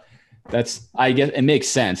down, but I guess it makes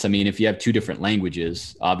sense. I mean, if you have two different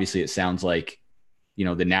languages, obviously it sounds like,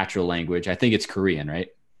 the natural language. I think it's Korean, right?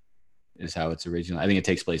 Is how it's original. I think it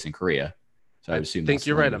takes place in Korea. So I assume think that's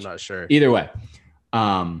you're the right. I'm language. not sure. Either way,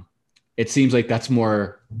 it seems like that's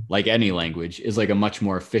more like any language is like a much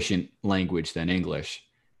more efficient language than English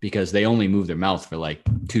because they only move their mouth for like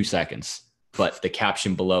 2 seconds, but the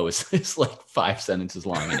caption below is like 5 sentences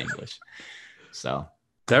long in English. So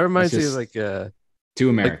That reminds me just of like two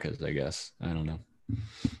Americas, I guess. I don't know.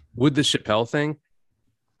 with the Chappelle thing.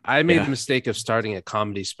 I made Yeah. the mistake of starting a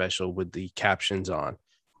comedy special with the captions on.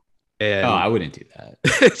 And I wouldn't do that.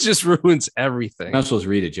 it just ruins everything. I'm not supposed to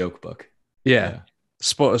read a joke book. Yeah.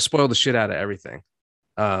 Spoil the shit out of everything.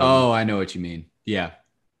 I know what you mean. Yeah.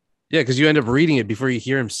 Yeah, because you end up reading it before you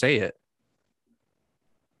hear him say it.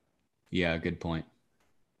 Yeah. Good point.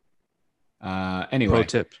 Pro Anyway,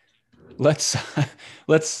 tip. let's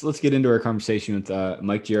get into our conversation with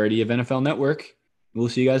Mike Giardi of NFL Network. We'll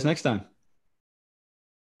see you guys next time.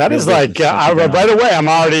 That is like right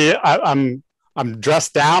away. I'm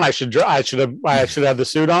dressed down. I should have the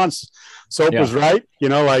suit on. Soap was right.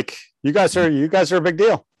 Like you guys are a big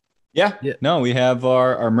deal. Yeah. Yeah. No, we have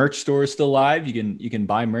our merch store is still live. You can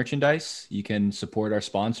buy merchandise. You can support our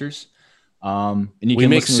sponsors. And you We can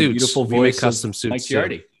make listen to the suits. beautiful We make voice custom of suits, Mike too.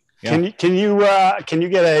 Giardi. Yeah. Can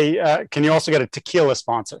you also get a tequila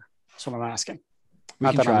sponsor? That's what I'm asking.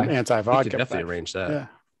 Not can that I'm try. We anti-vodka. could definitely but- arrange that. Yeah.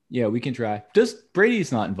 Yeah, we can try.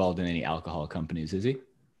 Brady's not involved in any alcohol companies, is he?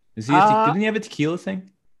 Is he? Didn't he have a tequila thing?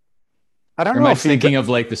 I don't Or am know I if he thinking of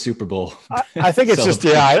like the Super Bowl? I think it's just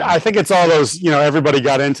I think it's all those everybody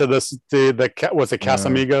got into this was it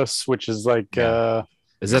Casamigos, which is like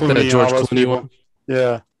Is that Clooney the and George all those Clooney people. one?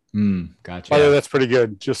 Yeah. Gotcha. By the way, that's pretty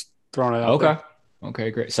good. Just throwing it out. there.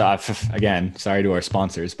 Okay, great. So again, sorry to our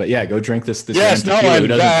sponsors, but yeah, go drink this. Yes, damn no, tequila who and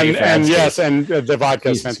doesn't pay for ad yes, space. and the vodka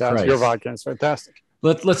is Jesus fantastic. Christ. Your vodka is fantastic.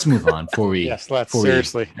 Let's move on before we. Yes, let's before we-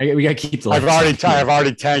 seriously. we gotta keep the. I've lights on.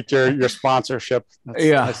 already tanked your sponsorship.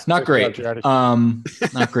 That's Not great. Giardi.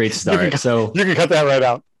 Not great start. So You can cut that right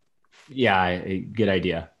out. yeah, good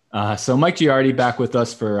idea. So Mike Giardi back with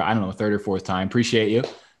us for I don't know third or fourth time. Appreciate you,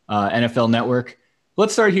 NFL Network.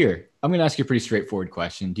 Let's start here. I'm going to ask you a pretty straightforward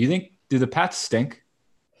question. Do the Pats stink?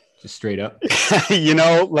 Just straight up.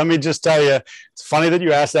 Let me just tell you, it's funny that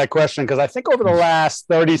you asked that question because I think over the last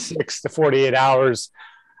 36 to 48 hours,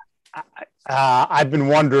 I've been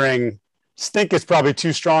wondering. Stink is probably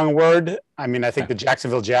too strong a word. I mean, I think the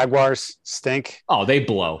Jacksonville Jaguars stink. Oh, they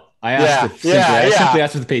blow. I simply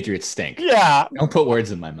asked if the Patriots stink. Yeah. Don't put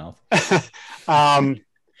words in my mouth.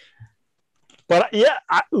 But yeah,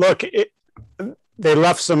 look, they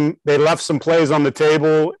left some plays on the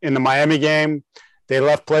table in the Miami game. They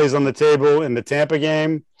left plays on the table in the Tampa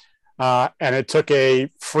game. And it took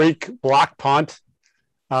a freak block punt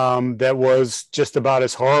that was just about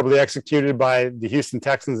as horribly executed by the Houston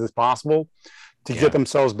Texans as possible to get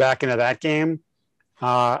themselves back into that game.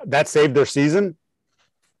 That saved their season.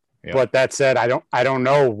 Yeah. But that said, I don't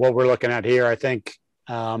know what we're looking at here. I think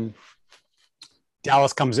Dallas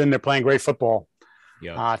comes in, they're playing great football.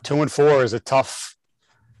 Yeah. 2-4 is a tough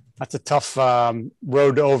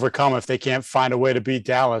road to overcome if they can't find a way to beat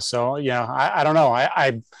Dallas. So, I don't know.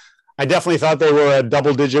 I definitely thought they were a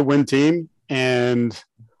double-digit win team, and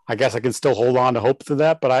I guess I can still hold on to hope for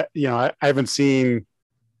that. But I haven't seen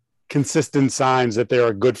consistent signs that they're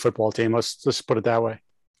a good football team. Let's just put it that way.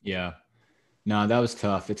 Yeah. No, that was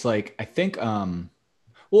tough. It's like, I think,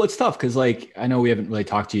 well, it's tough because, like, I know we haven't really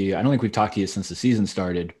talked to you. I don't think we've talked to you since the season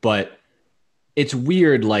started, but it's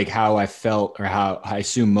weird, like, how I felt, or how I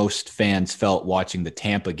assume most fans felt watching the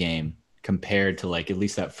Tampa game compared to, like, at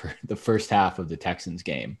least for the first half of the Texans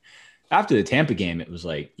game. After the Tampa game, it was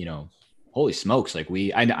like, holy smokes. Like,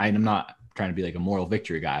 I'm not trying to be like a moral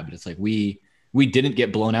victory guy, but it's like, we didn't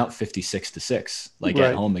get blown out 56-6, like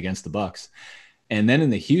at home against the Bucs. And then in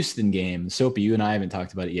the Houston game, Soapy, you and I haven't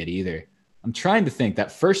talked about it yet either. I'm trying to think.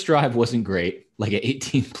 That first drive wasn't great. Like an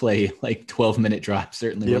 18-play, like 12-minute drive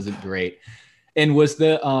certainly wasn't great. And was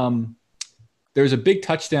there was a big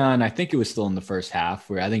touchdown. I think it was still in the first half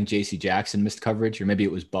where I think J.C. Jackson missed coverage, or maybe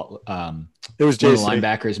it was JC. One of the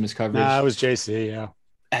linebackers missed coverage. Nah, it was J.C. Yeah.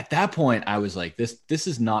 At that point, I was like, this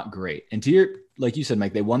is not great. And to your, like you said,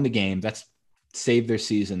 Mike, they won the game. That's saved their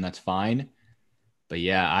season. That's fine. But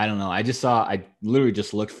yeah, I don't know. I literally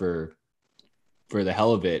just looked for the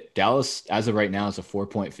hell of it. Dallas, as of right now, is a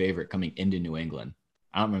 4-point favorite coming into New England.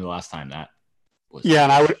 I don't remember the last time that was. Yeah,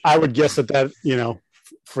 and I would guess that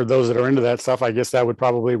for those that are into that stuff, I guess that would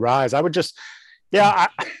probably rise. I would just, and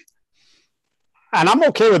I'm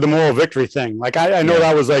okay with the moral victory thing. Like I know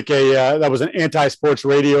that was like that was an anti-sports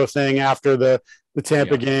radio thing after the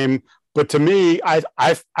Tampa game, but to me, I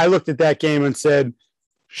looked at that game and said,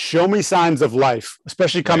 show me signs of life,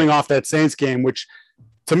 especially coming off that Saints game, which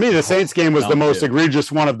to me, the Saints game was the most egregious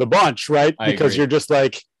one of the bunch, right? Because you're just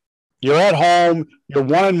like, you're at home, you're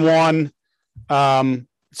 1-1.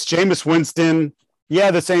 It's Jameis Winston.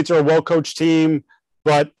 Yeah, the Saints are a well-coached team,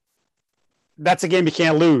 but that's a game you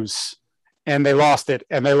can't lose. And they lost it.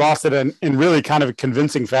 And they lost it in really kind of a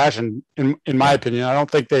convincing fashion, in my opinion. I don't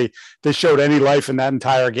think they showed any life in that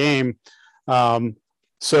entire game.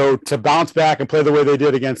 So to bounce back and play the way they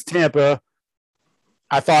did against Tampa,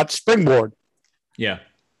 I thought springboard. Yeah.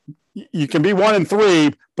 You can be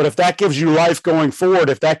 1-3, but if that gives you life going forward,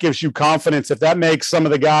 if that gives you confidence, if that makes some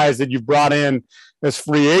of the guys that you've brought in as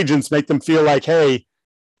free agents, make them feel like, hey,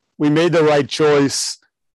 we made the right choice.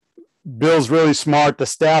 Bill's really smart. The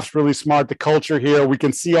staff's really smart. The culture here, we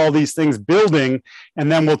can see all these things building, and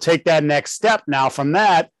then we'll take that next step. Now from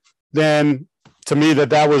that, then to me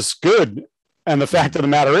that was good. And the fact of the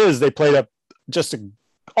matter is they played just an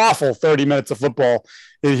awful 30 minutes of football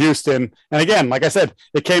in Houston. And again, like I said,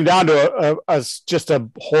 it came down to just a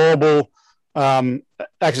horrible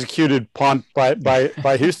executed punt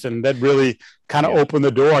by Houston that really kind of opened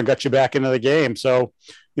the door and got you back into the game. So,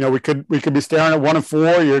 we could be staring at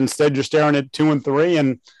 1-4. Instead you're staring at 2-3.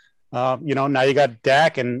 And, now you got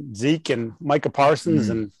Dak and Zeke and Micah Parsons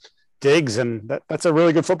and Diggs. And that's a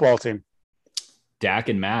really good football team. Dak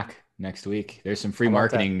and Mac next week. There's some free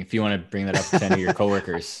marketing if you want to bring that up to 10 of your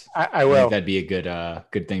coworkers. I will. I think that'd be a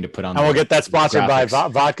good thing to put on. And we'll get that sponsored by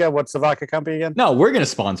vodka. What's the vodka company again? No, we're going to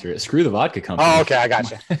sponsor it. Screw the vodka company. Oh, okay. I got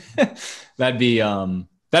you. That'd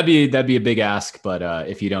be a big ask, but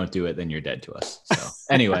if you don't do it, then you're dead to us. So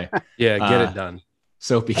anyway, get it done.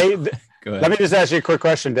 Soapy. Hey, go ahead. Let me just ask you a quick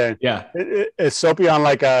question, Dan. Yeah. Is Soapy on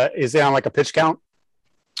is he on like a pitch count?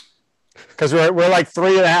 Because we're like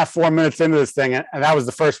 3.5-4 minutes into this thing, and that was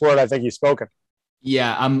the first word I think he's spoken.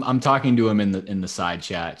 Yeah, I'm talking to him in the side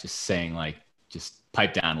chat, just saying just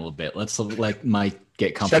pipe down a little bit. Let's let Mike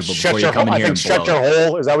get comfortable before you come in here and shut your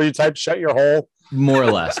hole. Is that what you typed? Shut your hole. More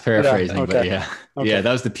or less, paraphrasing, okay. But yeah,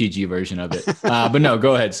 that was the PG version of it. But no,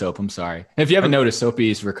 go ahead, Soap. I'm sorry. If you haven't noticed, Soapy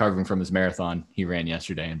is recovering from his marathon he ran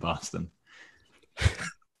yesterday in Boston.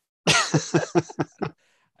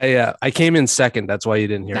 I came in second. That's why you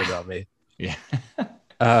didn't hear about me. Yeah.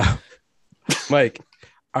 Mike,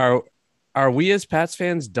 are we as Pats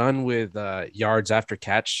fans done with yards after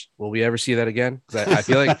catch? Will we ever see that again? Because I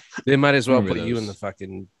feel like they might as well put you in the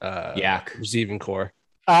fucking receiving core.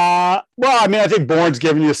 Well, I mean, I think Bourne's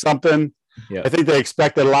giving you something. Yeah. I think they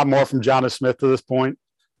expected a lot more from Jonnu Smith to this point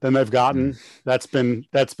than they've gotten. That's been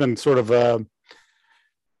sort of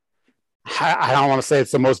I don't want to say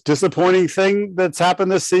it's the most disappointing thing that's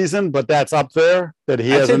happened this season, but that's up there. That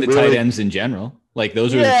he I'd say hasn't the really... tight ends in general. Like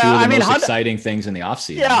those are the two of the most exciting things in the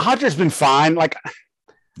offseason. Yeah, Hunter's been fine. Like,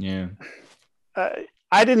 yeah,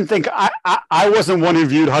 I didn't think I wasn't one who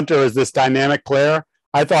viewed Hunter as this dynamic player.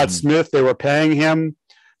 I thought Smith, they were paying him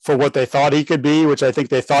for what they thought he could be, which I think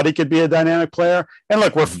they thought he could be a dynamic player. And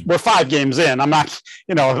look, we're 5 games in. I'm not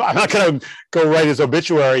going to go write his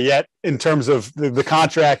obituary yet in terms of the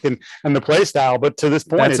contract and the play style. But to this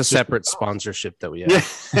point, that's a separate sponsorship that we have.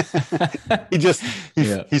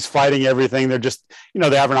 Yeah. He's fighting everything. They're just,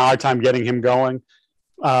 they're having a hard time getting him going.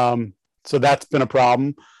 So that's been a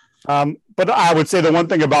problem. But I would say the one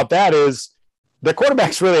thing about that is the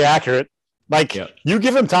quarterback's really accurate. Like, you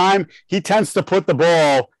give him time, he tends to put the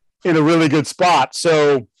ball in a really good spot.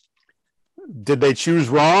 So did they choose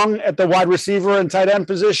wrong at the wide receiver and tight end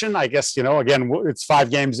position? I guess, again, it's 5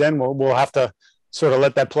 games in. We'll have to sort of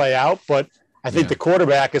let that play out. But I think the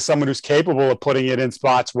quarterback is someone who's capable of putting it in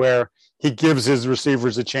spots where he gives his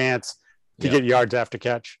receivers a chance to get yards after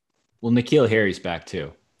catch. Well, N'Keal Harry's back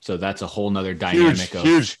too. So that's a whole nother dynamic of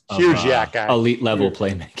huge yak guy. Elite level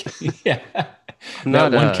playmaking.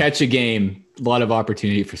 Not one catch a game, a lot of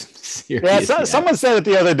opportunity for some serious. Yeah, someone said it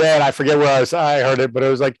the other day, and I forget where I heard it, but it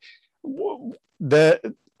was like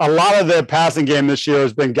a lot of the passing game this year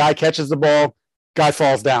has been guy catches the ball, guy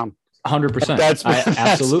falls down. 100%.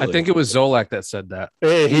 Absolutely. I think it was Zolak that said that.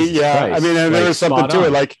 I mean, and there was something to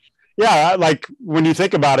it. Like when you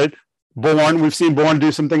think about it, we've seen Bourne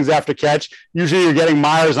do some things after catch. Usually you're getting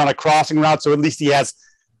Myers on a crossing route, so at least he has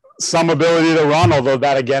some ability to run, although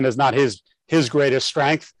that, again, is not his greatest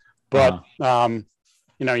strength. But,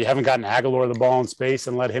 you haven't gotten Aguilar the ball in space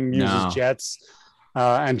and let him use his jets.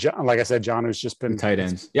 And John, like I said, John has just been tight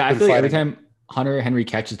ends. Yeah, I feel like every time Hunter Henry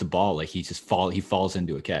catches the ball, like he falls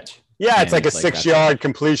into a catch. Yeah, it's like a 6-yard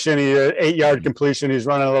completion, 8-yard completion. He's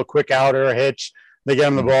running a little quick outer, a hitch. They get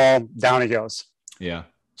him the ball, down he goes. Yeah.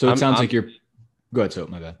 So it sounds like you're – go ahead, Soap,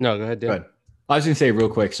 my bad. No, go ahead, Dan. Go ahead. I was going to say real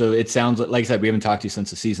quick, so it sounds like I said, we haven't talked to you since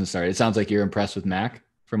the season started. It sounds like you're impressed with Mac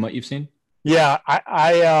from what you've seen. Yeah, Mac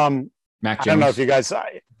Jones. I don't know if you guys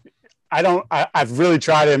I've really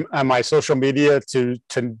tried on my social media to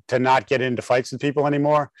not get into fights with people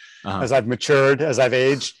anymore as I've matured, as I've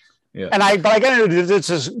aged. Yeah. But I got into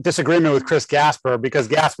this disagreement with Chris Gasper because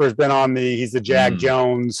Gasper's been he's the Jag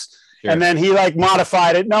Jones. Sure. And then he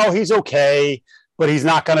modified it. No, he's okay, but he's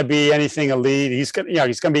not going to be anything elite. He's going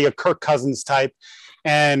to be a Kirk Cousins type.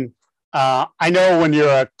 And I know when you're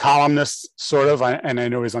a columnist, sort of, and I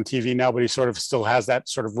know he's on TV now, but he sort of still has that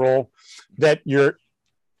sort of role that you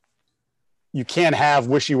can't have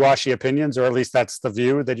wishy-washy opinions, or at least that's the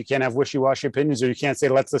view, that you can't have wishy-washy opinions, or you can't say,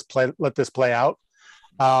 let this play out.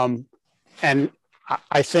 And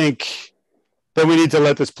I think that we need to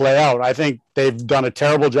let this play out. I think they've done a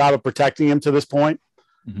terrible job of protecting him to this point.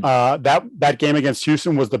 That game against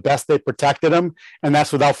Houston was the best they protected him, and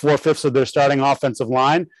that's without 4/5 of their starting offensive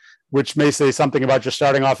line, which may say something about your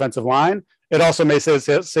starting offensive line. It also may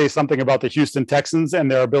say something about the Houston Texans and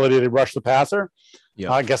their ability to rush the passer.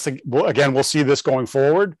 Yeah. I guess, again, we'll see this going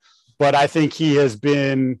forward. But I think he has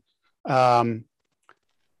been the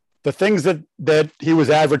things that he was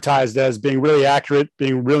advertised as being really accurate,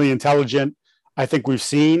 being really intelligent, I think we've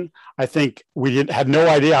seen. I think we had no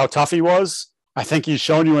idea how tough he was. I think he's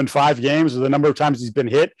shown you in 5 games with the number of times he's been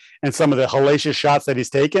hit and some of the hellacious shots that he's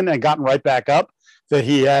taken and gotten right back up, that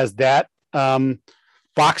he has that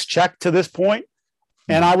box checked to this point.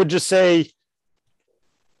 And I would just say,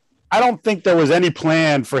 I don't think there was any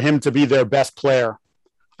plan for him to be their best player.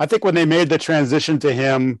 I think when they made the transition to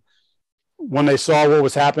him, when they saw what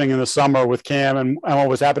was happening in the summer with Cam and what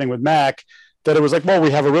was happening with Mac, that it was like, well,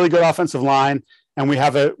 we have a really good offensive line, and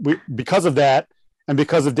because of that, and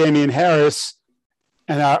because of Damian Harris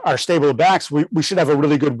and our stable of backs, we should have a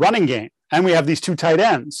really good running game. And we have these 2 tight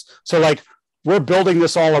ends. So we're building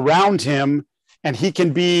this all around him, and he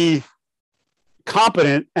can be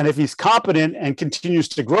competent. And if he's competent and continues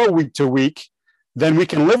to grow week to week, then we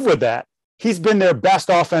can live with that. He's been their best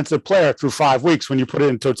offensive player through 5 weeks when you put it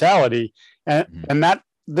in totality. And that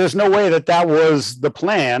there's no way that was the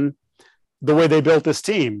plan, the way they built this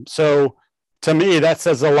team. So to me, that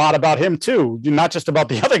says a lot about him too, not just about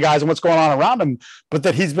the other guys and what's going on around him, but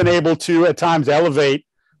that he's been able to at times elevate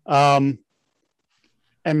and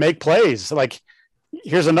make plays.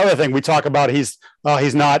 Here's another thing we talk about. He's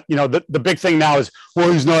not, the big thing now is,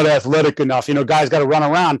 well, he's not athletic enough. Guys got to run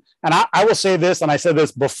around. And I will say this, and I said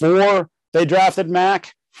this before they drafted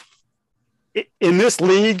Mac. In this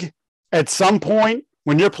league, at some point,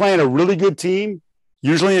 when you're playing a really good team,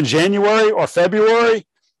 usually in January or February,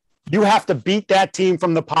 You have to beat that team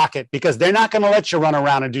from the pocket because they're not going to let you run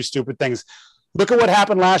around and do stupid things. Look at what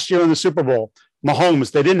happened last year in the Super Bowl.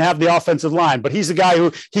 Mahomes, they didn't have the offensive line, but he's a guy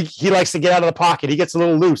who he likes to get out of the pocket. He gets a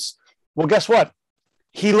little loose. Well, guess what?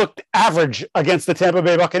 He looked average against the Tampa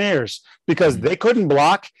Bay Buccaneers because they couldn't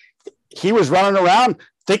block. He was running around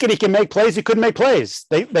thinking he can make plays. He couldn't make plays.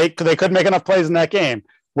 They couldn't make enough plays in that game.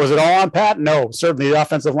 Was it all on Pat? No, certainly the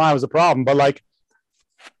offensive line was a problem, but like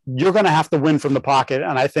you're going to have to win from the pocket.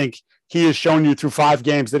 And I think he has shown you through 5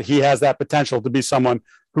 games that he has that potential to be someone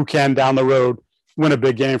who can down the road win a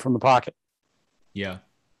big game from the pocket. Yeah.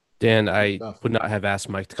 Dan, I would not have asked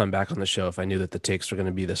Mike to come back on the show if I knew that the takes were going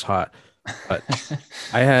to be this hot. But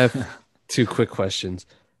I have 2 quick questions.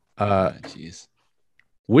 Jeez.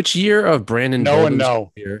 Which year of Brandon No and Bolden's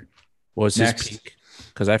no. career was Next. his peak?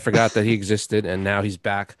 Because I forgot that he existed, and now he's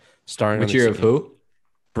back starring. Which on the year of team. who?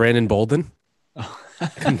 Brandon Bolden.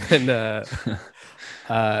 And then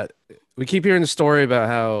we keep hearing the story about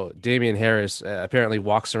how Damian Harris apparently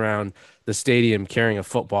walks around the stadium carrying a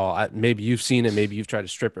football. Maybe you've seen it. Maybe you've tried to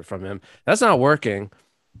strip it from him. That's not working.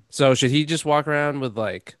 So should he just walk around with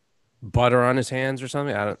like butter on his hands or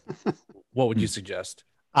something? What would you suggest?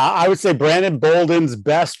 I would say Brandon Bolden's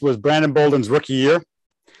best was Brandon Bolden's rookie year.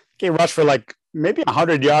 He rushed for like maybe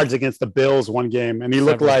 100 yards against the Bills one game, and he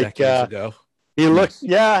looked Several like decades ago. he looked.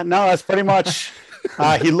 Yeah, no, that's pretty much.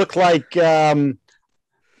 He looked like a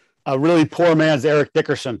really poor man's Eric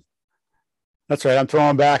Dickerson. That's right. I'm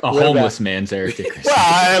throwing back A way homeless back. man's Eric Dickerson.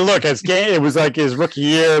 Well, look, his game. It was like his rookie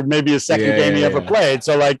year, maybe his second game he ever played.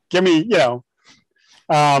 So, like, give me,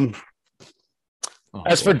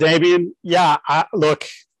 as for Damian, look,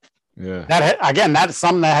 that's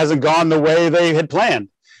something that hasn't gone the way they had planned.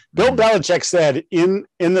 Bill Belichick said in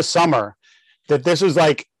the summer that this was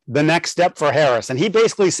like the next step for Harris. And he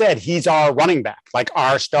basically said he's our running back, like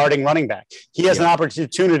our starting running back. He has an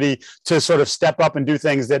opportunity to sort of step up and do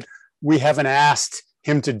things that we haven't asked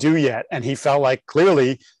him to do yet. And he felt like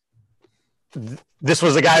clearly this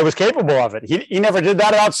was the guy who was capable of it. He never did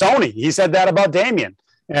that about Sony. He said that about Damian.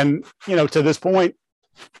 And, to this point,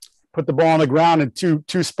 put the ball on the ground in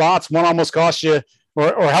two spots. One almost cost you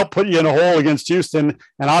or helped put you in a hole against Houston.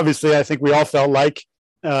 And obviously, I think we all felt like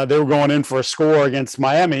they were going in for a score against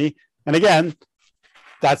Miami. And again,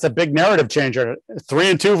 that's a big narrative changer.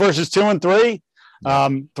 3-2 versus 2-3.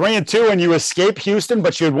 3-2, and you escaped Houston,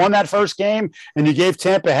 but you had won that first game, and you gave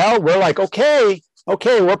Tampa hell. We're like, okay, they're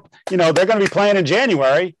going to be playing in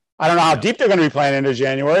January. I don't know how deep they're going to be playing into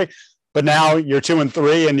January, but now you're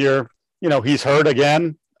 2-3, and you're, he's hurt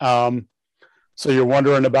again. So you're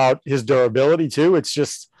wondering about his durability too. It's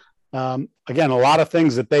just, again, a lot of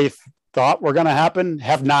things that they thought were going to happen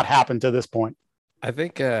have not happened to this point. I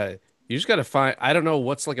think you just got to find, I don't know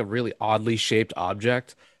what's like a really oddly shaped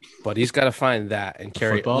object, but he's got to find that and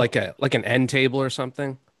carry it like an end table or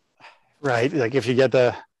something. Right. Like if you get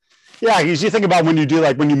because you think about when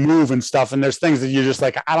you move and stuff, and there's things that you're just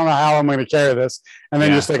like, I don't know how I'm going to carry this. And then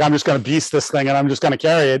you're just like, I'm just going to beast this thing and I'm just going to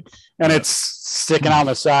carry it. And it's sticking out on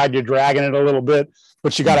the side. You're dragging it a little bit,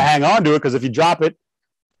 but you got to hang on to it. Because if you drop it,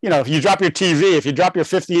 if you drop your TV, if you drop your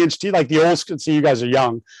 50-inch TV, like the old, see, you guys are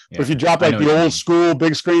young, but if you drop like the old school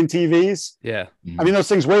big screen TVs, I mean, those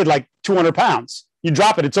things weighed like 200 pounds. You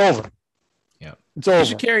drop it, it's over. Yeah. It's over. You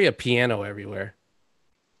should carry a piano everywhere.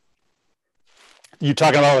 You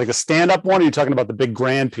talking about like the stand-up one, or you talking about the big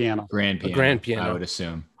grand piano? Grand piano, I would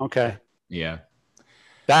assume. Okay. Yeah.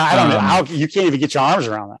 I don't know how you can't even get your arms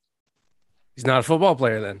around that. He's not a football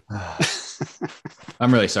player then.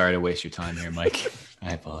 I'm really sorry to waste your time here, Mike.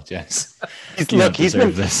 I apologize. He has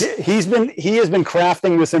been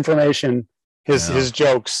crafting this information, his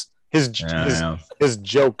jokes, his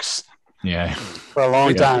jokes. Yeah. For a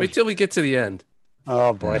long time. Wait till we get to the end.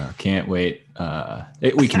 Oh boy. Can't wait.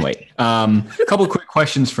 We can wait. A couple of quick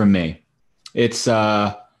questions from me. It's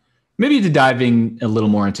maybe to diving a little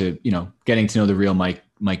more into, getting to know the real Mike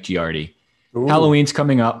Giardi. Ooh. Halloween's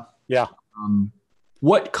coming up. Yeah.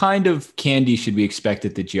 What kind of candy should we expect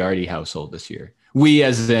at the Giardi household this year? We,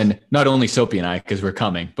 as in not only Soapy and I, because we're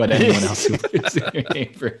coming, but anyone else who puts their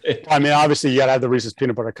name for it. I mean, obviously, you got to have the Reese's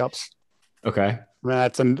peanut butter cups. Okay.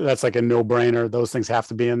 I mean, that's like a no-brainer. Those things have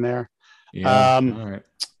to be in there. Yeah. All right.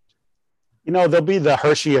 There'll be the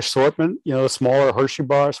Hershey assortment. The smaller Hershey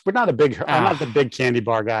bars. I'm not the big candy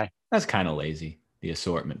bar guy. That's kind of lazy. The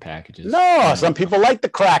assortment packages. No, some people like the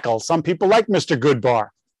crackle. Some people like Mr. Good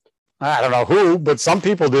Bar. I don't know who, but some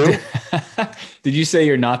people do. Did you say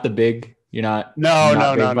you're not the big You're not. No, not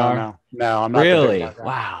no, big no, bar? no, no, no. I'm not. the Really? big bar guy.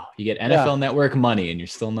 Wow. You get NFL Network money, and you're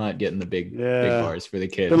still not getting the big bars for the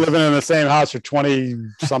kids. Been living in the same house for 20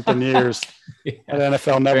 something years. Yeah. At NFL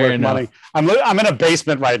Fair Network enough. money. I'm in a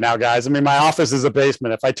basement right now, guys. I mean, my office is a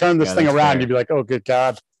basement. If I turn this Yeah, thing that's around, fair. you'd be like, "Oh, good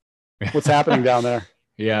God, what's happening down there?"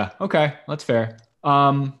 Yeah. Okay. That's fair.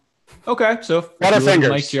 Okay. So if you live in Butterfingers.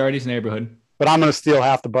 Mike Giardi's neighborhood, But I'm going to steal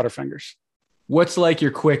half the Butterfingers. what's like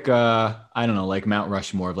your quick, I don't know, like Mount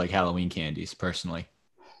Rushmore of like Halloween candies personally?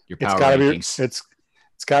 Your It's power got to be. rankings.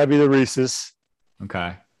 It's got to be the Reese's.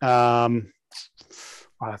 Okay.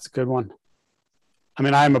 Wow, that's a good one. I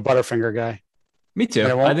mean, I'm a Butterfinger guy. Me too.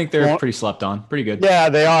 Yeah, I think they're won't- pretty slept on. Pretty good. Yeah,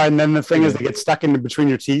 they are. And then the thing is, they get stuck in between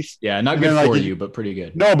your teeth. Yeah, not And good then, for like, you, but pretty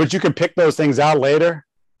good. No, but you can pick those things out later,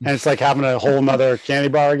 and it's like having a whole nother candy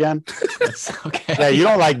bar again. That's okay. Yeah, you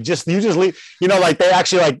don't like just you just leave. You know, like they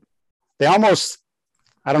actually like they almost.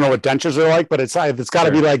 I don't know what dentures are like, but it's got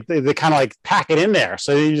to be like they kind of like pack it in there,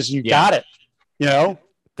 so you got it. You know.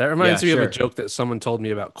 That reminds Yeah, me sure. of a joke that someone told me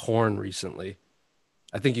about corn recently.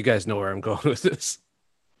 I think you guys know where I'm going with this.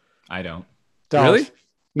 I don't. Don't. Really?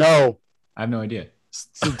 No. I have no idea.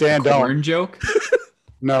 Dan, don't. Corn joke?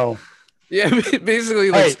 No. Yeah, basically.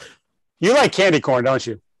 Hey, Like, you like candy corn, don't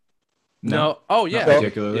you? no. Oh yeah. Not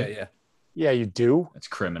particularly. Yeah, yeah. Yeah, you do. That's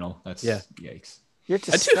criminal. That's Yeah. Yikes. You're I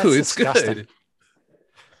just, do. that's It's disgusting. good.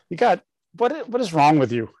 You got what is wrong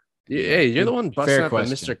with you? Hey, you're the one busting Fair out question.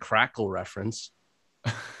 the Mr. Crackle reference.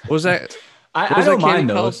 What was that? I was don't that candy mind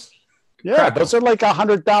called? those. Yeah, Crackle. those are like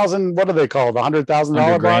 100,000. What are they called? $100,000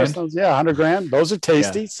 bars. $100,000? Yeah, 100 grand. Those are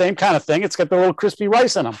tasty. Yeah. Same kind of thing. It's got the little crispy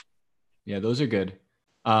rice in them. Yeah, those are good.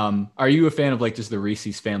 Are you a fan of like just the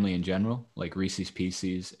Reese's family in general, like Reese's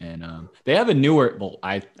Pieces? And they have a newer. Well,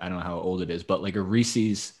 I don't know how old it is, but like a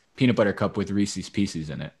Reese's peanut butter cup with Reese's Pieces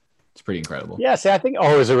in it. It's pretty incredible. Yeah. See, I think.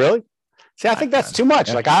 Oh, is it really? See, I think that's too much.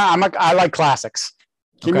 Yeah. Like I like classics.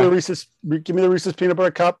 Give me Okay. the Reese's. Give me the Reese's peanut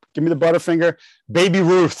butter cup. Give me the Butterfinger. Baby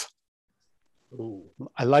Ruth.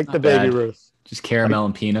 I like the Not Baby bad. Ruth. Just caramel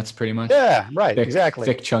and peanuts, pretty much. Yeah. Right. Thick, exactly.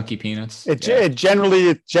 Thick, chunky peanuts. It Yeah. it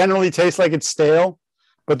generally tastes like it's stale,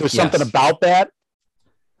 but there's something Yes. about that.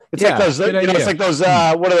 It's like Yeah, those, good it's idea. like those.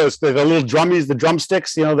 What are those? The little drummies, the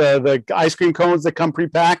drumsticks. The ice cream cones that come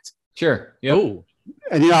pre-packed, Sure. Yep. Oh,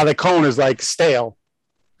 and how the cone is like stale.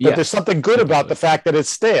 But Yeah. there's something good about the fact that it's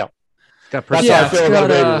stale. got That's Yeah, how I it's feel about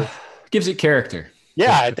got, Baby Ruth. gives it character.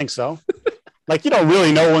 Yeah, I think so. Like you don't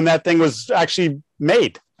really know when that thing was actually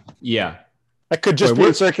made. Yeah. That could just Wait, be in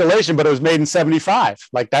what- circulation, but it was made in '75.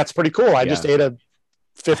 Like that's pretty cool. I Yeah. just ate a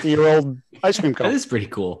 50-year-old ice cream That cone. is pretty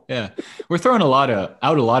cool. Yeah. We're throwing out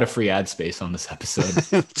a lot of free ad space on this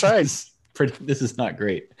episode. That's right. This is not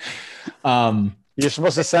great. You're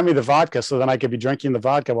supposed to send me the vodka so then I could be drinking the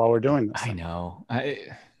vodka while we're doing this. I know.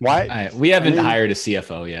 Why? We haven't I mean- hired a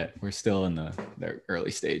CFO yet. We're still in the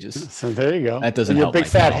early stages. So there you go. That doesn't And your help big my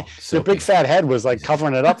fat, pal, your big Soapy. fat head was like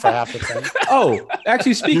covering it up for half the thing. Oh,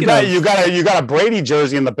 actually, speaking You got a Brady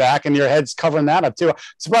jersey in the back, and your head's covering that up too.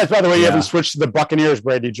 Surprised, by the way, you Yeah. haven't switched to the Buccaneers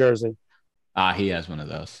Brady jersey. he has one of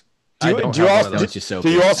those. Do you, don't do you have one also of No, those. it's just so do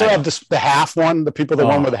you good. also I have know. the half one? The people that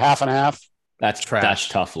won Oh. with a half and a half. That's Trash.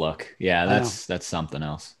 tough look. Yeah, I that's something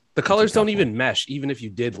else. the colors a tough don't even mesh, even if you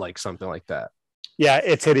did like something like that. Yeah,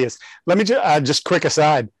 it's hideous. Let me just quick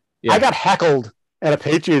aside. Yeah. I got heckled at a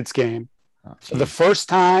Patriots game Oh, for the geez. first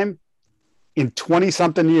time in 20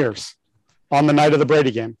 something years on the night of the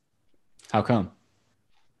Brady game. How come?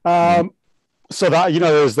 So that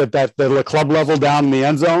there's that the club level down in the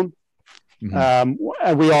end zone. Mhm.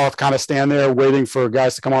 And we all kind of stand there waiting for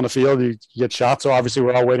guys to come on the field. You get shot, so obviously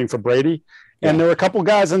we're all waiting for Brady. And Yeah. there were a couple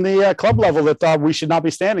guys in the club level that thought we should not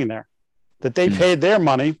be standing there, that they paid their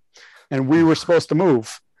money, and we were supposed to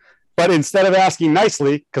move. But instead of asking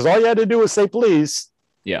nicely, because all you had to do was say please,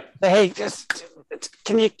 Yeah. hey,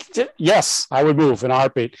 can you? Yes, I would move in a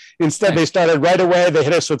heartbeat. Instead, they Nice. started right away. They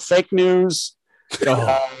hit us with fake news.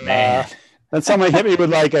 Oh man. Then somebody hit me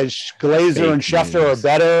with like a Glazer and Fake Schefter are news.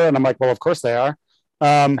 better, and I'm like, well, of course they are.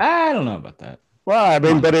 I don't know about that. Well, I mean,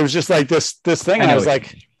 Come on. but it was just like this thing, and know I was what you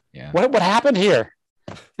like, mean. Yeah. what happened here?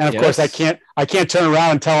 And of Yeah, course, I that's- can't turn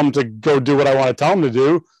around and tell them to go do what I want to tell them to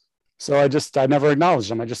do. So I never acknowledged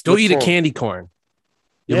them. I just Go looked eat a forward. candy corn.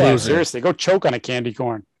 You Yeah, loser. seriously, go choke on a candy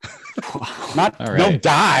corn. Not All no right.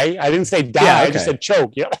 die. I didn't say die. Yeah, I just okay. said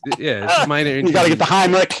choke. Yeah, Yeah, it's minor. you got to get the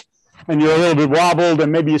Heimlich, and you're a little bit wobbled,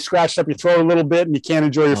 and maybe you scratched up your throat a little bit, and you can't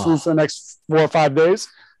enjoy your Oh. food for the next 4 or 5 days.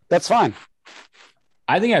 That's fine.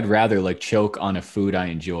 I think I'd rather like choke on a food I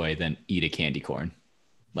enjoy than eat a candy corn,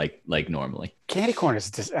 like normally. Candy corn is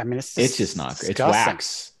just. I mean, it's It's just not great. It's disgusting.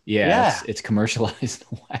 wax. Yeah, Yeah. It's commercialized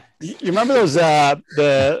wax. You remember those?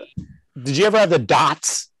 Did you ever have the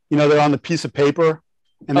dots? they're on the piece of paper,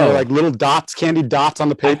 and they're like little dots, candy dots on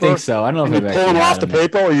the paper. I think so. I don't know and if you I've pull them actually off the had them.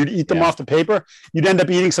 paper, or you'd eat them off the paper. You'd end up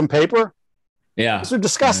eating some paper. Yeah, Those are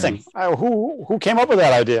disgusting. Who came up with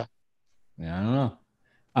that idea? Yeah, I don't know.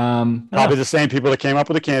 Probably the same people that came up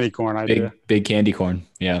with the candy corn idea. Big candy corn.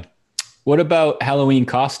 Yeah. What about Halloween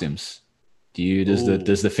costumes? Does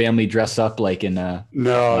the family dress up like in a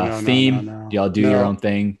theme? No. Do y'all do your own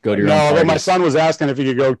thing? Go to your own No, parties? my son was asking if he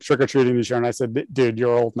could go trick or treating this year, and I said, "Dude,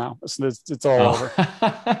 you're old now. It's all over."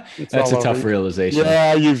 That's a tough realization.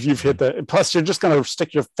 Yeah, you've hit the. Plus, you're just gonna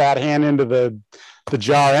stick your fat hand into the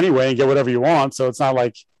jar anyway and get whatever you want. So it's not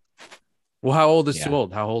like. Well, how old is too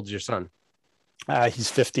old? How old is your son?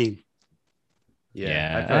 He's 15.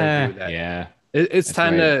 Yeah, I probably agree with that. Yeah. It's That's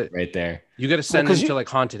time to right there. You got to send them to like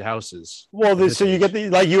haunted houses. Well, so you get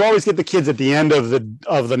you always get the kids at the end of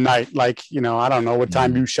the night. Like, I don't know what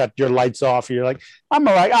time you shut your lights off. You're like, I'm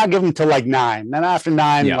all right. I'll give them till like 9. Then after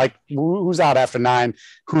 9, like who's out after 9?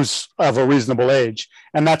 Who's of a reasonable age?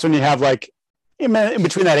 And that's when you have like in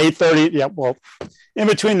between that 8:30. Yeah, well, in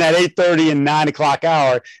between that 8:30 and 9 o'clock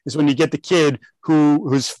hour is when you get the kid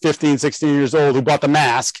who's 15, 16 years old who bought the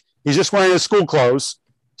mask. He's just wearing his school clothes.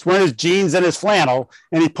 He's wearing his jeans and his flannel,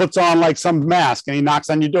 and he puts on like some mask, and he knocks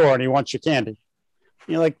on your door, and he wants your candy. And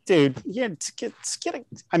you're like, dude, get it.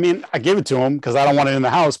 I mean, I give it to him because I don't want it in the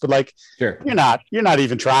house, but like, sure, you're not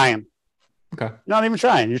even trying. Okay, you're not even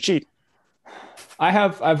trying. You're cheating. I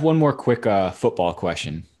have one more quick football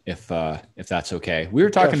question, if that's okay. We were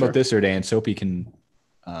talking about this today, and Soapy can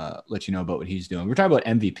let you know about what he's doing. We're talking about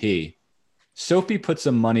MVP. Soapy put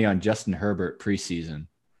some money on Justin Herbert preseason.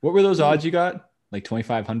 What were those odds you got? Like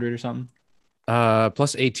 2,500 or something?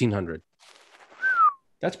 Plus 1,800.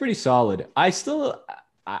 That's pretty solid. I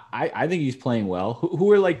think he's playing well.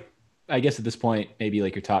 Who are like, I guess at this point, maybe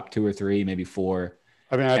like your top 2 or 3, maybe 4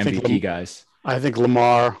 MVP guys? I think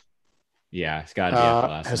Lamar. Yeah, it's got to be after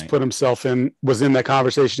last has night. put himself was in that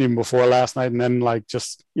conversation even before last night, and then like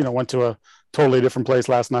just went to a totally different place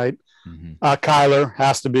last night. Mm-hmm. Kyler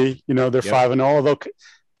has to be. They're 5-0, although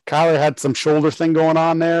Kyler had some shoulder thing going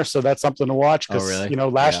on there, so that's something to watch because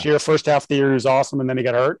last year, first half of the year, he was awesome, and then he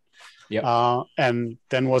got hurt, and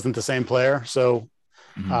then wasn't the same player. So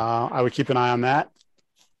I would keep an eye on that.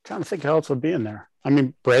 I'm trying to think who else would be in there. I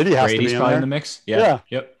mean, Brady's to be probably in the mix. Yeah.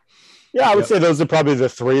 I would say those are probably the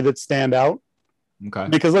 3 that stand out. Okay,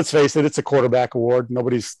 because let's face it, it's a quarterback award.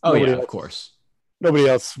 Of course. Nobody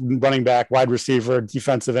else, running back, wide receiver,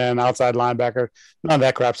 defensive end, outside linebacker, none of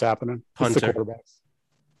that crap's happening. It's the quarterbacks.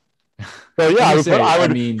 So yeah,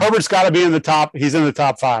 Herbert's got to be in the top. He's in the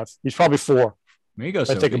top 5. He's probably 4. There you go.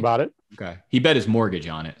 I think about it. Okay, he bet his mortgage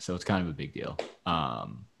on it, so it's kind of a big deal.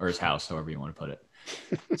 Or his house, however you want to put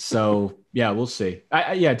it. So yeah, we'll see.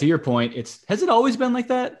 To your point, has it always been like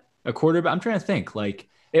that? A quarterback. I'm trying to think. Like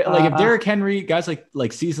if Derrick Henry, guys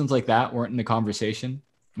like seasons like that weren't in the conversation.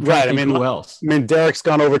 Right. I mean, who else? I mean, Derek's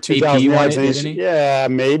gone over 2,000 yards. Didn't he? Yeah,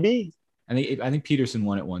 maybe. I think Peterson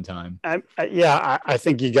won it one time. I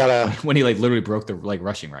think you gotta when he like literally broke the like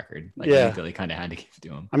rushing record. Like, I think they kind of had to give it to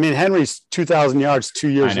him. I mean, Henry's 2,000 yards 2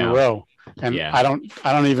 years in a row, and I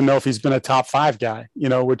don't even know if he's been a top 5 guy.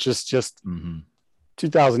 Which is just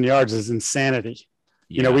 2,000 yards is insanity.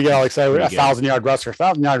 We got like say 1,000-yard rusher.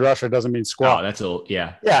 1,000-yard rusher doesn't mean squat. Oh, that's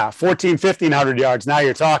yeah, 1,100 yards. Now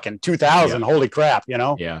you're talking 2,000. Holy crap, Yeah,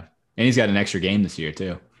 and he's got an extra game this year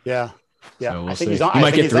too. Yeah. So we'll see. He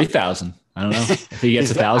might get 3,000. I don't know if he gets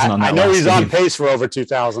 1,000 on that. I know he's on pace for over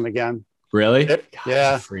 2,000 again. Really?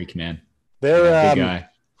 Yeah. Freak, man. They're big guy.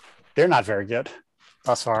 They're not very good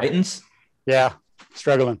thus far. Titans? Yeah,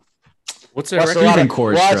 struggling. What's their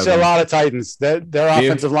record? Watch a lot of Titans. Their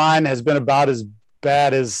offensive line has been about as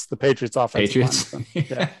bad as the Patriots' offensive line.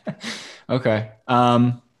 Yeah. Okay.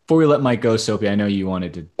 Before we let Mike go, Soapy, I know you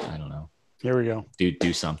wanted to. I don't know. Here we go.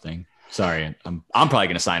 Do something. Sorry, I'm probably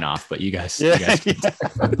gonna sign off, but you guys. Yeah. He's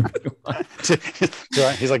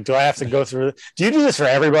like, do I have to go through? Do you do this for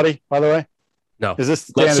everybody? By the way, no. Is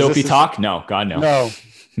this let Soapy talk? No, God no.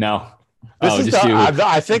 No.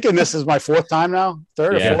 I think, and this is my 4th time now,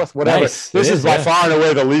 3rd or 4th, whatever. Nice. This is by far and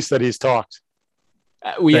away the least that he's talked.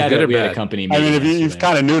 We had a company meeting. I mean, you've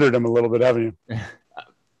kind of neutered him a little bit, haven't you?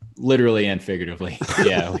 Literally and figuratively.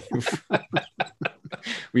 Yeah.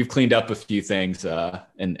 We've cleaned up a few things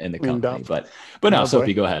in the company, but no,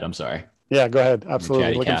 Soapy, go ahead. I'm sorry. Yeah, go ahead.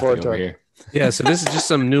 Absolutely. Looking forward to it. Here. Yeah. So this is just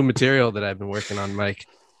some new material that I've been working on, Mike.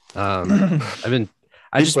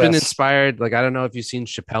 I've just been inspired. Like, I don't know if you've seen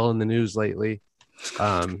Chappelle in the news lately.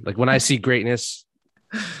 Like when I see greatness,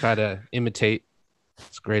 try to imitate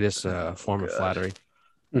its greatest form of flattery.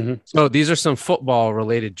 Mm-hmm. So these are some football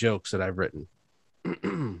related jokes that I've written.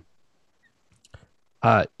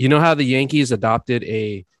 You know how the Yankees adopted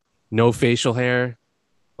a no facial hair,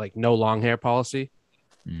 like no long hair policy?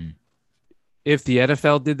 Mm. If the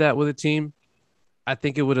NFL did that with a team, I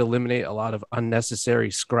think it would eliminate a lot of unnecessary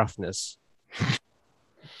scruffness.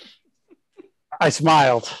 I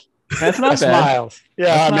smiled. That's I not bad. smiled.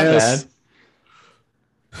 Yeah, That's I mean, not it's,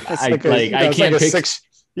 bad. it's I like a, like. you know, I it's can't like a pick. six.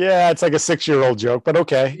 Yeah, it's like a 6-year-old joke, but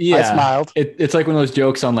okay. I Yeah, smiled. It's like one of those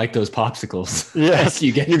jokes on like those popsicles. Yes,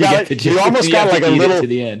 you get you you got get it. the You joke, almost and got have like to a eat it little. to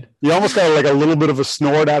the end. You almost got like a little bit of a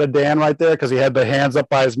snort out of Dan right there because he had the hands up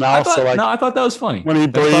by his mouth. So like, I thought that was funny. when he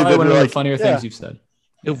That's breathed, probably one of you're the like, funnier yeah. things you've said.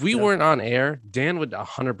 If we weren't on air, Dan would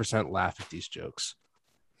 100% laugh at these jokes.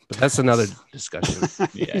 But that's another discussion.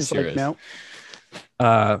 Yeah, he's sure like, is.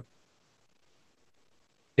 no.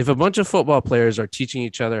 If a bunch of football players are teaching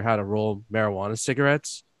each other how to roll marijuana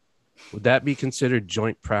cigarettes, would that be considered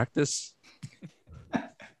joint practice?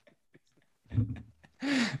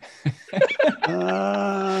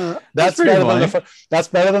 That's pretty better than funny. that's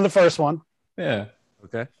better than the first one. Yeah.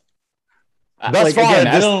 Okay. Thus far,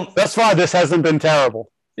 again, thus far, this hasn't been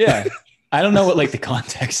terrible. Yeah. I don't know what like the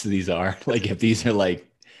context of these are. Like if these are like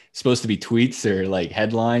supposed to be tweets or like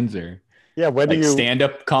headlines or Yeah, when do like you?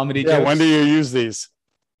 stand-up comedy Yeah, jokes. when do you use these?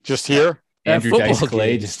 Just here? At Andrew football Dice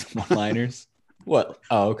Clay, games. just one-liners. What?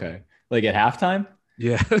 Oh, okay. Like at halftime?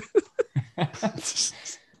 Yeah.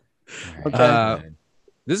 Okay.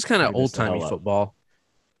 This is kind of Figure this the old-timey hell out. football.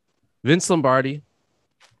 Vince Lombardi,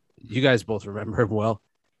 you guys both remember him well.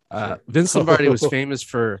 Vince Lombardi was famous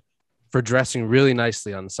for dressing really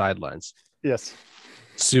nicely on the sidelines. Yes.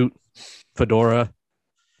 Suit, fedora.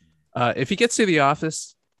 If he gets to the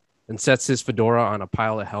office and sets his fedora on a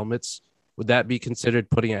pile of helmets, would that be considered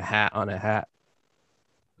putting a hat on a hat?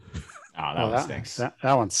 Oh, that Well, one stinks. that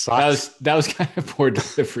one sucks. That was kind of poor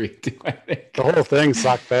delivery too, I think. The whole thing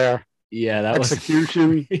sucked there. Yeah, that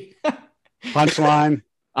Execution, was punchline.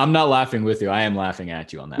 I'm not laughing with you. I am laughing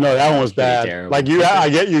at you on that. No, that one was Pretty bad. terrible. Like you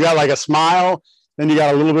got like a smile, then you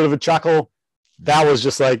got a little bit of a chuckle. That was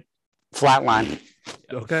just like flatline.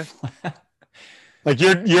 Okay. Like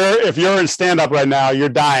if you're in stand up right now, you're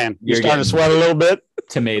dying. You're starting to sweat a little bit.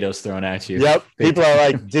 Tomatoes thrown at you. Yep. People are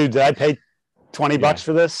like, dude, did I pay $20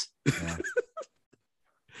 for this?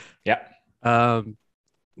 Yeah.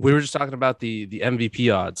 We were just talking about the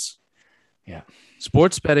MVP odds. Yeah.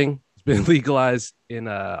 Sports betting has been legalized in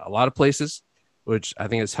a lot of places, which I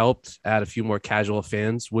think has helped add a few more casual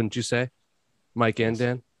fans, wouldn't you say, Mike and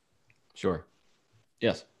Dan? Sure.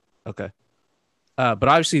 Yes. Okay. But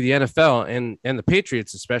obviously the NFL and the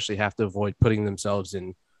Patriots especially have to avoid putting themselves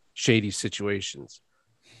in shady situations.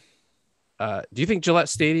 Do you think Gillette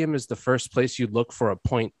Stadium is the first place you'd look for a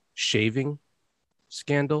point shaving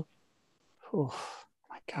scandal? Oh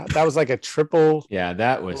my God. That was like a triple Yeah,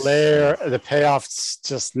 that was layer. The payoff's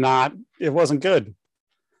just not, it wasn't good.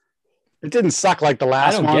 It didn't suck like the I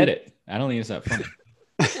last don't one. get it. I don't think it's that funny.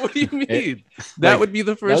 What do you mean? That like, would be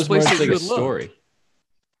the That was first more place just that like you a would look. story.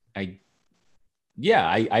 I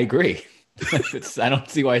agree. I don't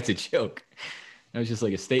see why it's a joke. That was just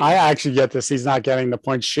like a statement. I actually get this. He's not getting the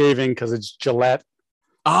point shaving because it's Gillette.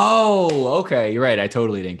 Oh, okay. You're right. I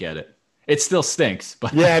totally didn't get it. It still stinks,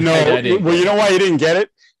 but Yeah, no. I didn't Well, get you know it. why you didn't get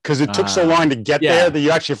it? Because it took so long to get yeah. there that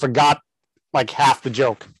you actually forgot like half the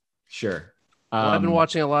joke. Sure. Well, I've been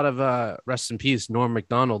watching a lot of rest in peace Norm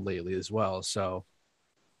Macdonald lately as well. So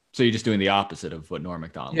you're just doing the opposite of what Norm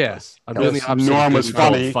Macdonald yeah, does. I'm doing the Yes, opposite. Norm of was good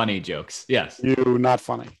funny. Funny jokes. Yes. You not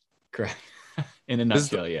funny. Correct. In a This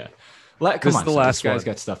is nutshell, yeah. this Come is on, the son, last this guy's one.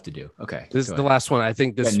 got stuff to do. Okay. This is go the ahead. last one. I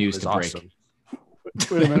think this Got news is to break. awesome.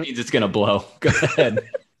 Wait a That minute. means it's gonna blow. Go ahead.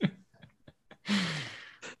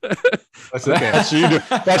 What's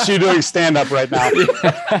That's you doing stand up right now.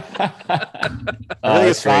 Everything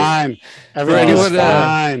is fine. Everything is anyone,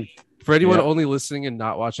 fine. For anyone Yep. only listening and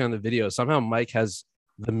not watching on the video, somehow Mike has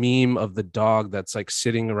the meme of the dog that's like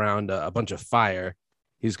sitting around a bunch of fire.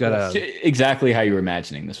 He's got a Exactly how you were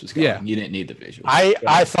imagining this was going. Yeah. You didn't need the visual.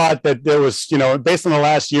 I thought that there was, based on the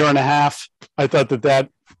last year and a half, I thought that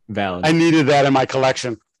Valid. I needed that in my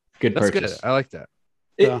collection. Good that's purchase. good. I like that.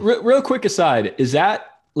 Yeah. Real quick aside, is that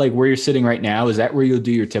like where you're sitting right now? Is that where you'll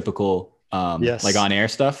do your typical Yes. like on air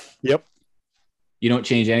stuff? Yep. You don't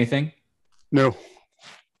change anything? No.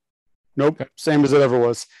 Nope. Same as it ever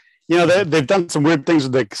was. They've done some weird things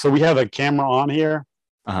with so we have a camera on here.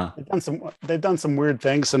 Uh-huh. They've done some weird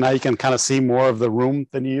things. So now you can kind of see more of the room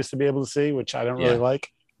than you used to be able to see, which I don't really like,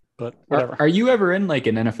 but whatever. Are you ever in like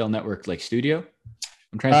an NFL Network like studio?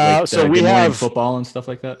 I'm trying to so we Good Morning have football and stuff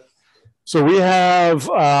like that. So we have,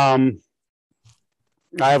 I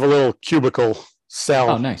have a little cubicle cell.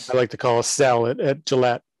 Oh, nice. I like to call a cell at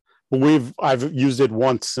Gillette. I've used it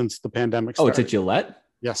once since the pandemic Oh, started. it's at Gillette?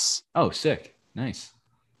 Yes. Oh, sick. Nice.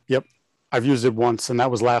 Yep. I've used it once, and that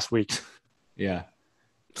was last week. Yeah.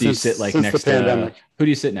 Do you sit like since next the pandemic? Who do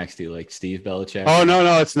you sit next to? Like Steve Belichick? Oh,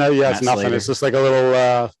 no, it's not. Yeah, Matt it's nothing. Slater? It's just like a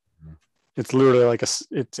little. It's literally like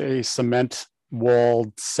it's a cement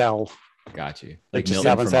walled cell Got you. It Like just Milton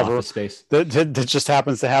happens from to have Office Space. that just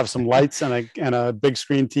happens to have some lights and a big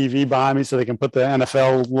screen TV behind me, so they can put the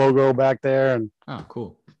NFL logo back there. And Oh,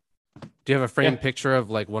 cool. Do you have a framed picture of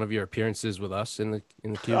like one of your appearances with us in the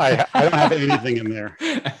cube? I don't have anything in there.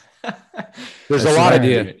 There's That's a lot an of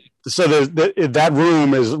idea. So that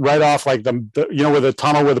room is right off like the where the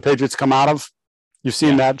tunnel where the Patriots come out of. You've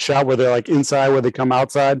seen that shot where they're like inside where they come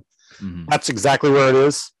outside. Mhm. That's exactly where it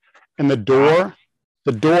is. And the door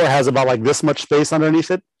has about like this much space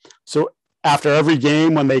underneath it. So after every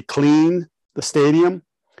game, when they clean the stadium,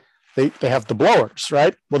 they have the blowers,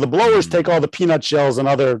 right? Well, the blowers take all the peanut shells and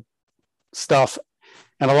other stuff,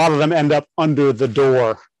 and a lot of them end up under the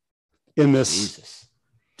door in this Jesus.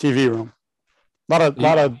 TV room. Lot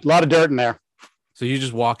of dirt in there. So you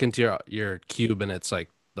just walk into your cube and it's like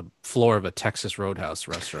the floor of a Texas Roadhouse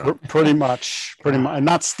restaurant. Pretty much.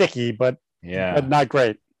 Not sticky, but not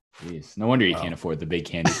great. Jeez. No wonder you can't afford the big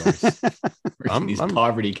candy bars. In these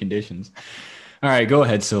poverty conditions. All right, go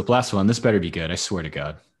ahead, Soap. Last one. This better be good. I swear to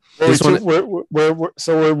God. We're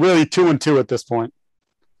really 2-2 at this point.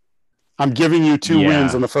 I'm giving you two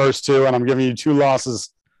wins in the first two, and I'm giving you two losses.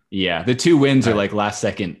 Yeah, the two wins are like last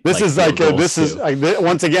second. This is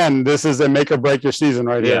once again, this is a make or break your season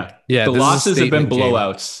right here. Yeah, the losses have been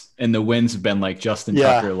blowouts, and the wins have been like Justin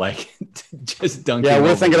Tucker, like just dunking. Yeah,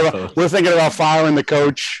 we're thinking about firing the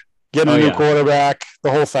coach, getting a new quarterback,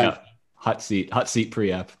 the whole thing. Yeah. Hot seat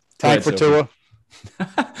pre-app. Time for Tua.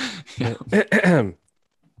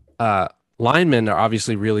 Linemen are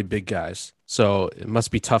obviously really big guys, so it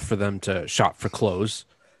must be tough for them to shop for clothes.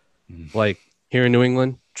 Like here in New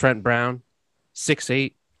England, Trent Brown,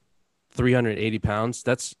 6'8", 380 pounds.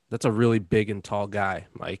 That's a really big and tall guy,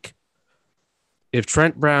 Mike. If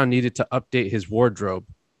Trent Brown needed to update his wardrobe,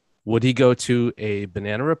 would he go to a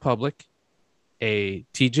Banana Republic, a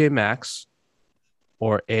TJ Maxx,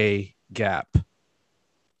 or a Gap?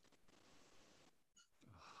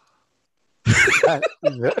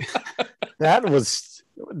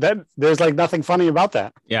 There's like nothing funny about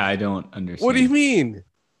that. Yeah, I don't understand. What do you mean?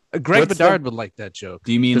 Greg Bedard would like that joke.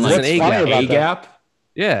 Do you mean like an A gap?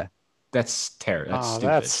 Yeah. That's terrible. That's stupid.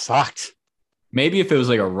 That sucked. Maybe if it was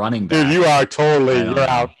like a running back. Dude, you are you're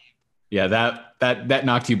out. Yeah, that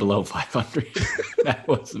knocked you below 500. That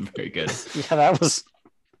wasn't very good. Yeah, that was.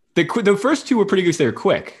 The first two were pretty good. They were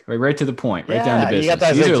quick, right to the point, right down to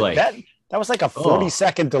business. These are like that was like a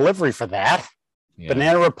 40-second delivery for that. Yeah.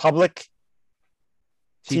 Banana Republic,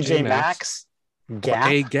 TJ Maxx, Gap.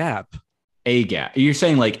 A Gap. You're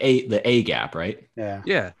saying like the A gap, right? Yeah.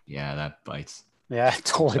 Yeah, that bites. Yeah, it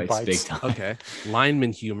totally bites. Big time. Okay.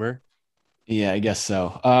 Lineman humor. Yeah, I guess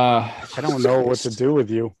so. I don't know what to do with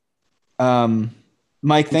you.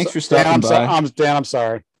 Mike, thanks for stopping by. Dan, I'm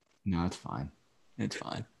sorry. No, it's fine. It's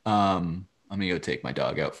fine. I'm gonna go take my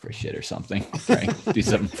dog out for a shit or something. Right? Do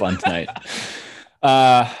something fun tonight.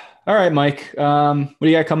 All right, Mike. What do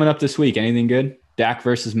you got coming up this week? Anything good? Dak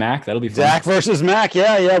versus Mac. That'll be fun. Dak versus Mac.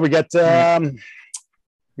 Yeah. We got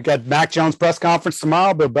Mac Jones press conference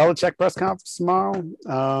tomorrow. Bill Belichick press conference tomorrow.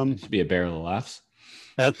 Should be a barrel of laughs.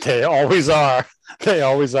 They always are.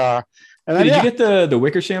 And then, did you get the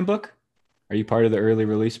Wickersham book? Are you part of the early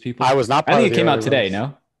release people? I was not. I think it came out today.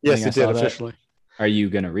 No. Yes, it did officially. Are you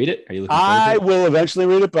going to read it? Are you looking forward to I it? will eventually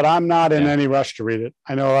read it, but I'm not in any rush to read it.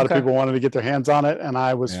 I know a lot of people wanted to get their hands on it, and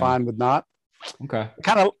I was fine with not. Okay.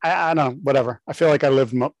 I don't know, whatever. I feel like I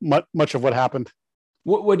lived much of what happened.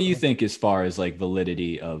 What do you think as far as like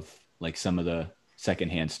validity of like some of the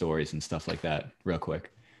secondhand stories and stuff like that? Real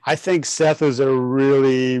quick. I think Seth is a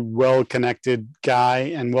really well-connected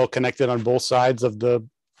guy and well-connected on both sides of the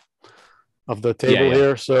table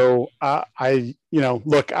here. So I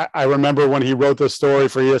remember when he wrote the story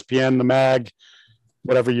for ESPN, the mag,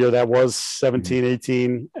 whatever year that was, 17,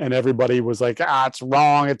 18, and everybody was like, it's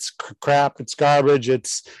wrong. It's crap. It's garbage.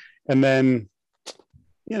 And then,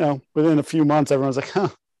 within a few months, everyone's like,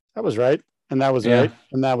 that was right. And that was right.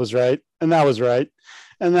 And that was right. And that was right.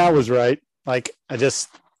 And that was right. Like,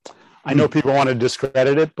 I know people want to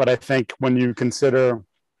discredit it, but I think when you consider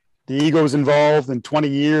the egos involved in 20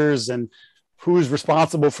 years and who's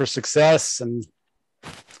responsible for success, and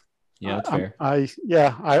that's fair. I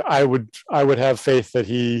would have faith that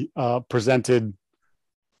he presented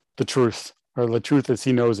the truth, or the truth as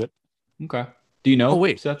he knows it. Okay. Do you know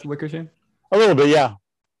Seth Wickersham? A little bit, yeah,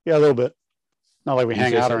 a little bit. Not like we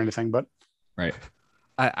hang say out so? or anything, but Right.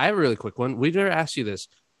 I have a really quick one. We never asked you this.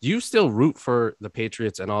 Do you still root for the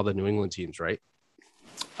Patriots and all the New England teams, right?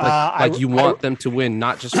 Like you want them to win,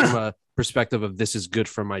 not just from a perspective of this is good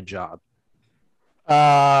for my job.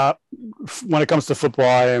 When it comes to football,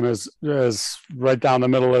 I am as right down the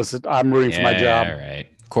middle as I'm rooting for my job. Right.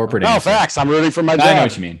 Corporate. No, answer. facts. I'm rooting for my job. I know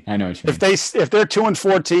what you mean. If they're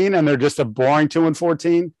 2-14 and they're just a boring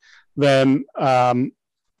 2-14, then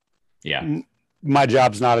my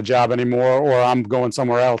job's not a job anymore, or I'm going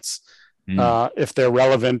somewhere else. If they're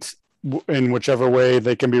relevant in whichever way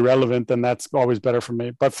they can be relevant, then that's always better for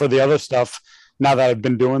me. But for the other stuff, now that I've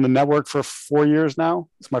been doing the network for 4 years now,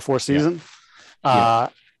 it's my fourth season.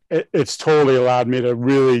 It's totally allowed me to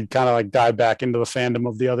really kind of like dive back into the fandom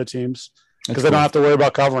of the other teams because I don't have to worry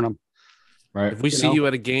about covering them. Right. If we see you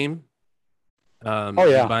at a game,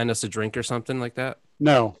 buying us a drink or something like that.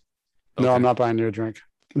 No, Okay. I'm not buying you a drink.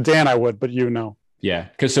 Dan, I would, but you know. Yeah,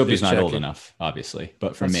 because Soapy's not Just old checking. enough, obviously.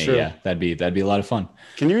 But for That's me, true. yeah, that'd be a lot of fun.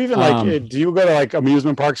 Can you even do you go to like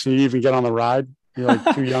amusement parks and you even get on the ride? You're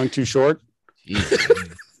like too young, too short.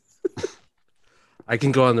 I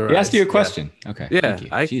can go on the ride. He asked you a question. Okay. Yeah, Thank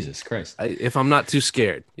you. Jesus Christ. If I'm not too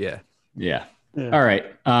scared. Yeah. Yeah. All right.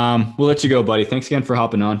 We'll let you go, buddy. Thanks again for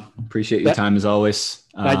hopping on. Appreciate your time as always.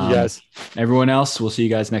 Thank you, guys. Everyone else, we'll see you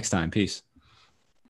guys next time. Peace.